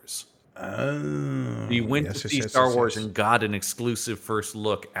Star Wars. Oh. We went to see Star Wars and got an exclusive first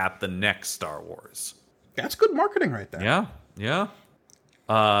look at the next Star Wars. That's good marketing right there. Yeah, yeah.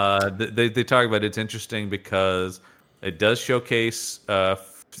 They talk about it's interesting because it does showcase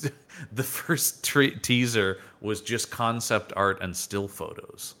the first teaser was just concept art and still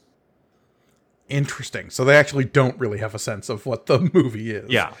photos. Interesting. So they actually don't really have a sense of what the movie is.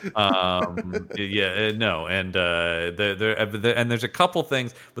 Yeah. No. And and there's a couple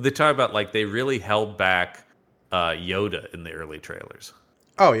things, but they talk about, like, they really held back Yoda in the early trailers.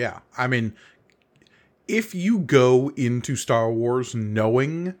 Oh, yeah. I mean, if you go into Star Wars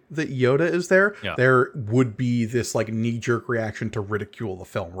knowing that Yoda is there, there would be this, like, knee-jerk reaction to ridicule the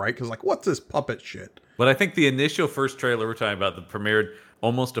film, right? Because, like, what's this puppet shit? But I think the initial first trailer we're talking about that premiered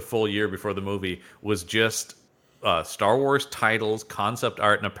almost a full year before the movie was just Star Wars titles, concept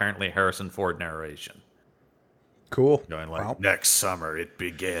art, and apparently Harrison Ford narration. Cool. Going like, next summer it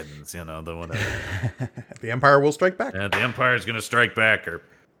begins, you know, the whatever. The Empire will strike back. The Empire's going to strike back or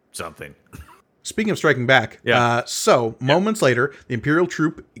something. Speaking of striking back, moments later, the Imperial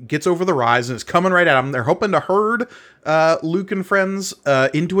troop gets over the rise and is coming right at them. They're hoping to herd Luke and friends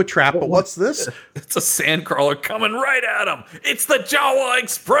into a trap, but what's this? It's a sandcrawler coming right at them. It's the Jawa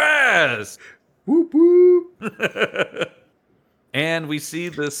Express! Whoop, whoop. And we see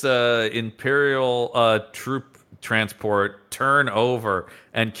this Imperial troop transport turn over,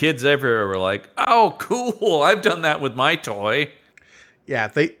 and kids everywhere were like, "Oh, cool! I've done that with my toy." Yeah,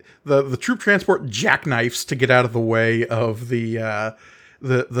 the troop transport jackknifes to get out of the way of the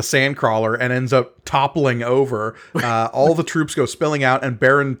sandcrawler and ends up toppling over. All the troops go spilling out, and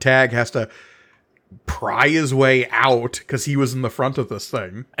Baron Tag has to pry his way out because he was in the front of this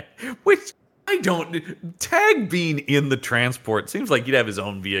thing. Which I don't. Tag being in the transport seems like he'd have his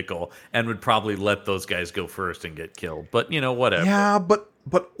own vehicle and would probably let those guys go first and get killed. But whatever. Yeah,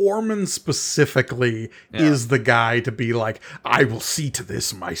 but Orman specifically is the guy to be like, I will see to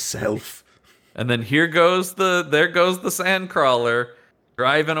this myself. And then there goes the sandcrawler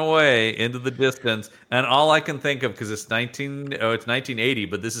driving away into the distance. And all I can think of, because it's 1980,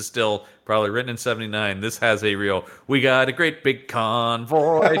 but this is still probably written in 79. This has a real, we got a great big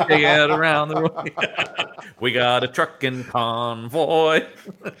convoy to get around the road. We got a trucking convoy.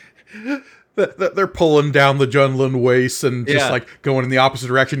 They're pulling down the Junlin Waste and just like going in the opposite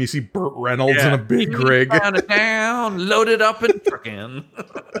direction. You see Burt Reynolds in a big rig. Down, loaded up and trucking.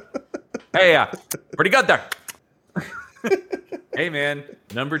 Hey, pretty good there. Hey, man,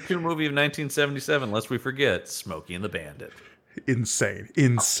 number 2 movie of 1977. Lest we forget, Smokey and the Bandit. Insane.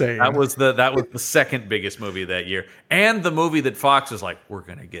 That was the second biggest movie that year, and the movie that Fox was like, we're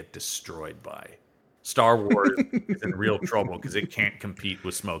gonna get destroyed by. Star Wars is in real trouble because it can't compete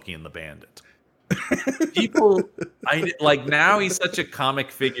with Smokey and the Bandit. People, now he's such a comic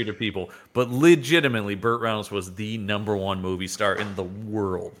figure to people, but legitimately, Burt Reynolds was the number 1 movie star in the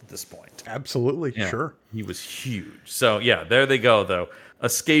world at this point. Absolutely, yeah, sure. He was huge. So yeah, there they go though,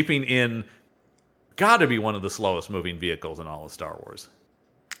 escaping in got to be one of the slowest moving vehicles in all of Star Wars.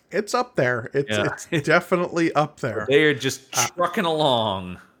 It's up there. It's definitely up there. They are just trucking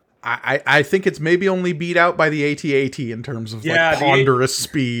along. I think it's maybe only beat out by the AT-AT in terms of ponderous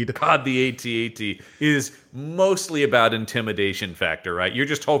speed. God, the AT-AT is mostly about intimidation factor, right? You're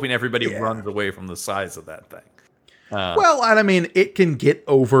just hoping everybody runs away from the size of that thing. Well, and I mean, it can get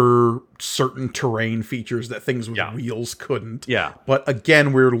over certain terrain features that things with wheels couldn't. Yeah. But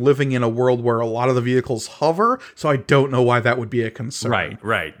again, we're living in a world where a lot of the vehicles hover, so I don't know why that would be a concern.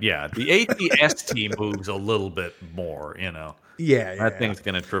 Right. Yeah. The AT-ST moves a little bit more, Yeah. That thing's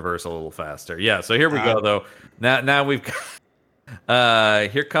going to traverse a little faster. Yeah, so here we go, though. Now we've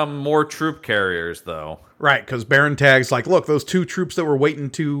got... here come more troop carriers, though. Right, because Baron Tag's like, look, those 2 troops that were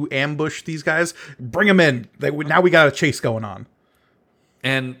waiting to ambush these guys, bring them in. Now we got a chase going on.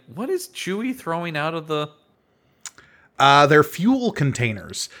 And what is Chewie throwing out of the... They're fuel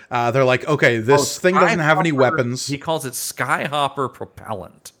containers. They're like, okay, this thing doesn't have any weapons. He calls it Skyhopper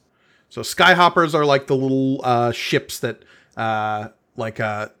propellant. So Skyhoppers are like the little ships that...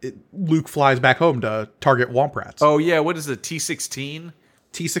 Luke flies back home to target Womp Rats. Oh, yeah. What is it? T-16?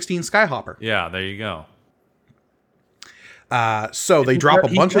 T-16 Skyhopper. Yeah, there you go. So they drop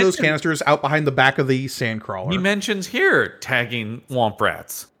a bunch of those canisters out behind the back of the sandcrawler. He mentions here tagging Womp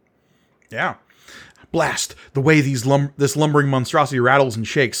Rats. Yeah. Blast. The way this lumbering monstrosity rattles and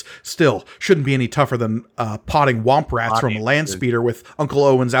shakes still shouldn't be any tougher than potting Womp Rats from a land speeder with Uncle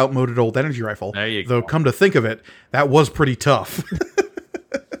Owen's outmoded old energy rifle. There you Though, go. come to think of it, that was pretty tough.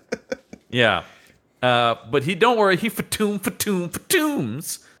 Yeah. But don't worry, he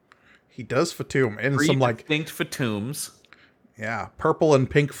fatooms. He does fatoom. And 3 some distinct fatooms. Yeah, purple and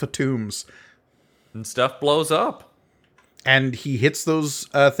pink fatooms. And stuff blows up. And he hits those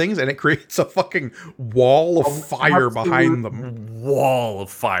things, and it creates a fucking wall of fire behind them. Wall of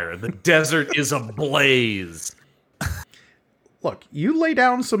fire. The desert is ablaze. Look, you lay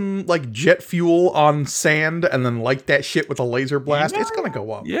down some jet fuel on sand and then light that shit with a laser blast, it's gonna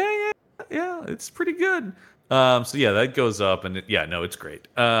go up. Yeah, it's pretty good. So yeah, that goes up, and it's great.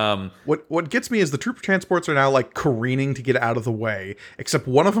 What gets me is the troop transports are now careening to get out of the way, except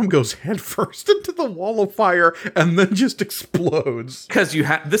one of them goes headfirst into the wall of fire and then just explodes. Because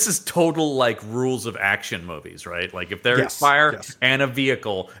this is total rules of action movies, right? Like if there is fire and a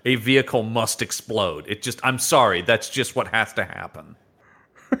vehicle must explode. I'm sorry, that's just what has to happen.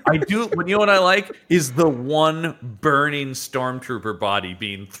 But you know what I like is the one burning stormtrooper body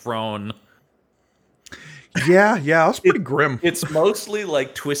being thrown. Yeah, that's pretty grim. It's mostly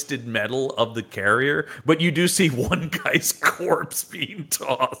twisted metal of the carrier, but you do see one guy's corpse being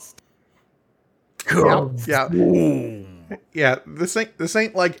tossed. Yeah. Yeah, this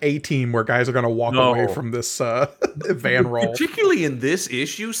ain't like A-Team where guys are gonna walk away from this van roll. Particularly in this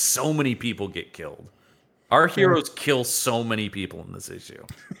issue, so many people get killed. Our heroes kill so many people in this issue.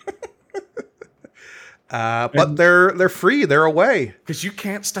 But they're free. They're away. Because you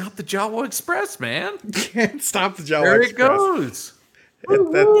can't stop the Jawa Express, man. You can't stop the Jawa Express. There it goes.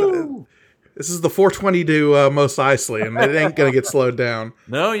 This is the 420 to Mos Eisley, and it ain't gonna get slowed down.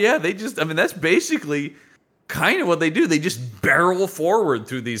 No, yeah, that's basically kind of what they do. They just barrel forward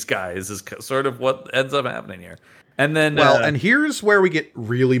through these guys is sort of what ends up happening here. And then, and here's where we get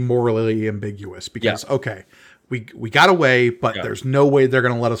really morally ambiguous because, okay, we got away, but there's no way they're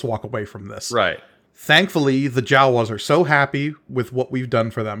going to let us walk away from this. Right. Thankfully, the Jawas are so happy with what we've done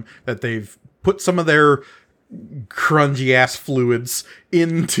for them that they've put some of their grungy ass fluids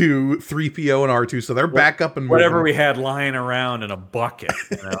into 3PO and R2, so they're back up and moving. Whatever we had lying around in a bucket.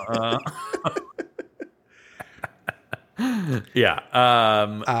 You know? Yeah.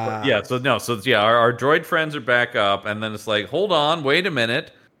 So our droid friends are back up, and then it's like, hold on, wait a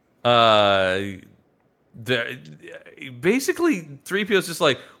minute. Basically, 3PO's just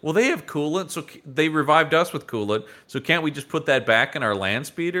like, well, they have coolant, so they revived us with coolant, so can't we just put that back in our land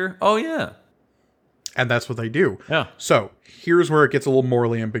speeder? Oh, yeah. And that's what they do. Yeah. So here's where it gets a little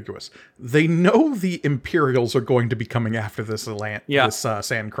morally ambiguous. They know the Imperials are going to be coming after this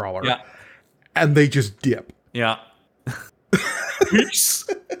sandcrawler. Yeah. And they just dip. Yeah.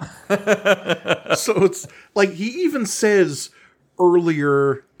 So it's like he even says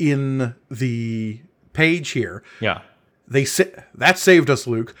earlier in the page here. Yeah. That saved us,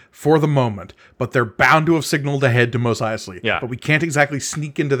 Luke, for the moment, but they're bound to have signaled ahead to Mos Eisley. Yeah. But we can't exactly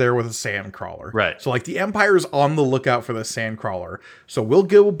sneak into there with a sandcrawler. Right. So, like, the Empire's on the lookout for the sandcrawler. So we'll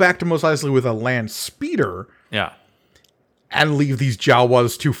go back to Mos Eisley with a land speeder. Yeah. And leave these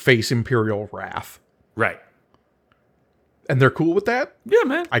Jawas to face Imperial wrath. Right. And they're cool with that? Yeah,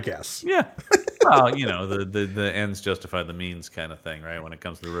 man. I guess. Yeah. Well, the ends justify the means kind of thing, right? When it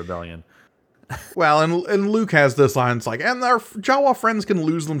comes to the rebellion. Well, and Luke has this line, it's like, and our Jawa friends can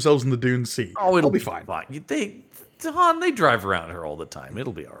lose themselves in the Dune Sea. Oh, it'll be fine. They drive around her all the time.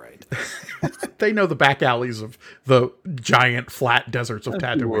 It'll be all right. They know the back alleys of the giant flat deserts of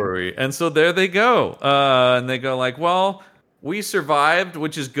Tatooine. Don't worry. And so there they go. And they go like, well, we survived,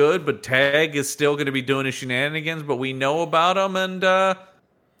 which is good, but Tag is still going to be doing his shenanigans, but we know about him, and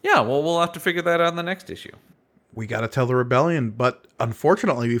we'll have to figure that out in the next issue. We gotta tell the rebellion, but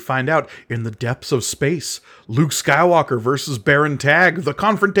unfortunately we find out in the depths of space, Luke Skywalker versus Baron Tag, the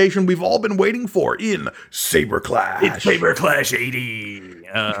confrontation we've all been waiting for in Saber Clash. It's Saber Clash 80.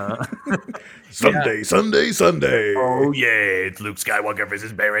 Sunday. Oh yeah, it's Luke Skywalker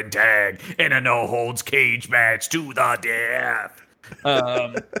versus Baron Tag in a no-holds cage match to the death.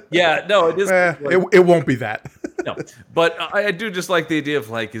 It is. It won't be that. No, but I do just like the idea of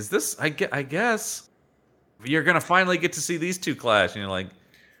like, is this? I guess you're gonna finally get to see these two clash, and you're like,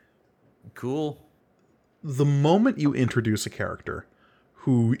 cool. The moment you introduce a character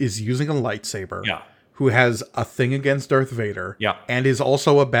who is using a lightsaber, yeah, who has a thing against Darth Vader, yeah, and is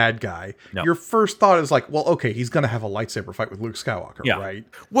also a bad guy, your first thought is like, well, okay, he's gonna have a lightsaber fight with Luke Skywalker, right?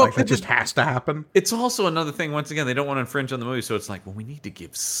 Well, like, that just has to happen. It's also another thing. Once again, they don't want to infringe on the movie, so it's like, well, we need to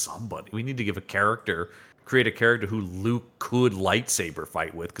give a character. Create a character who Luke could lightsaber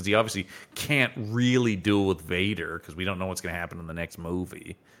fight with, because he obviously can't really duel with Vader, because we don't know what's going to happen in the next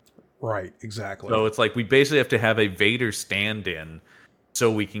movie. Right, exactly. So it's like we basically have to have a Vader stand-in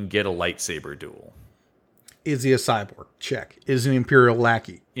so we can get a lightsaber duel. Is he a cyborg? Check. Is he an Imperial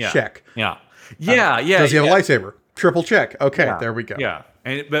lackey? Yeah. Check. Yeah. Does he have a lightsaber? Triple check. Okay, there we go. Yeah.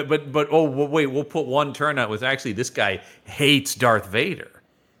 And but wait, we'll put one turn out with actually this guy hates Darth Vader.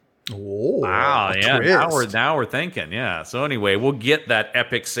 Oh, wow, yeah. Now we're thinking, yeah. So anyway, we'll get that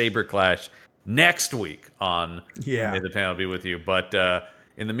epic saber clash next week on May the Panel Be With You. But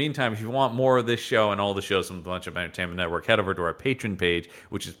in the meantime, if you want more of this show and all the shows from the Bunch Up Entertainment Network, head over to our Patreon page,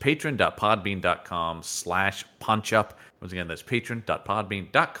 which is patreon.podbean.com/punchup. Once again, that's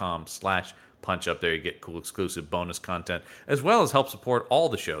patreon.podbean.com/punchup. There you get cool exclusive bonus content, as well as help support all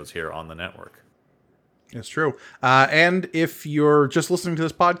the shows here on the network. It's true. And if you're just listening to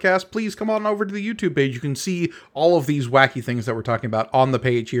this podcast, please come on over to the YouTube page. You can see all of these wacky things that we're talking about on the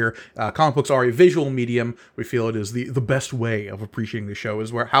page here. Comic books are a visual medium. We feel it is the best way of appreciating the show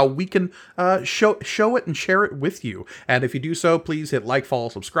is how we can show it and share it with you. And if you do so, please hit like, follow,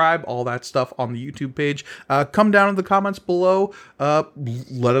 subscribe, all that stuff on the YouTube page. Come down in the comments below.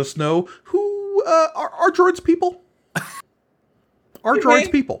 Let us know who are droids people. Are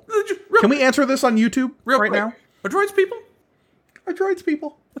droids people? Can we answer this on YouTube right now? Are droids people? Are droids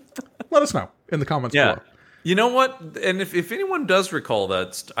people? Let us know in the comments below. You know what? And if anyone does recall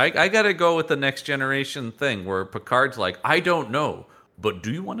that, I got to go with the Next Generation thing where Picard's like, I don't know, but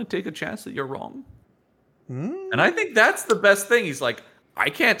do you want to take a chance that you're wrong? And I think that's the best thing. He's like, I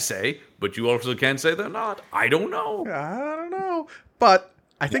can't say, but you also can't say they're not. I don't know. I don't know. But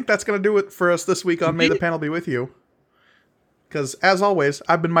I think that's going to do it for us this week on May the Panel Be With You. Because, as always,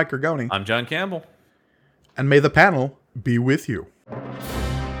 I've been Mike Gergoni. I'm John Campbell. And may the panel be with you.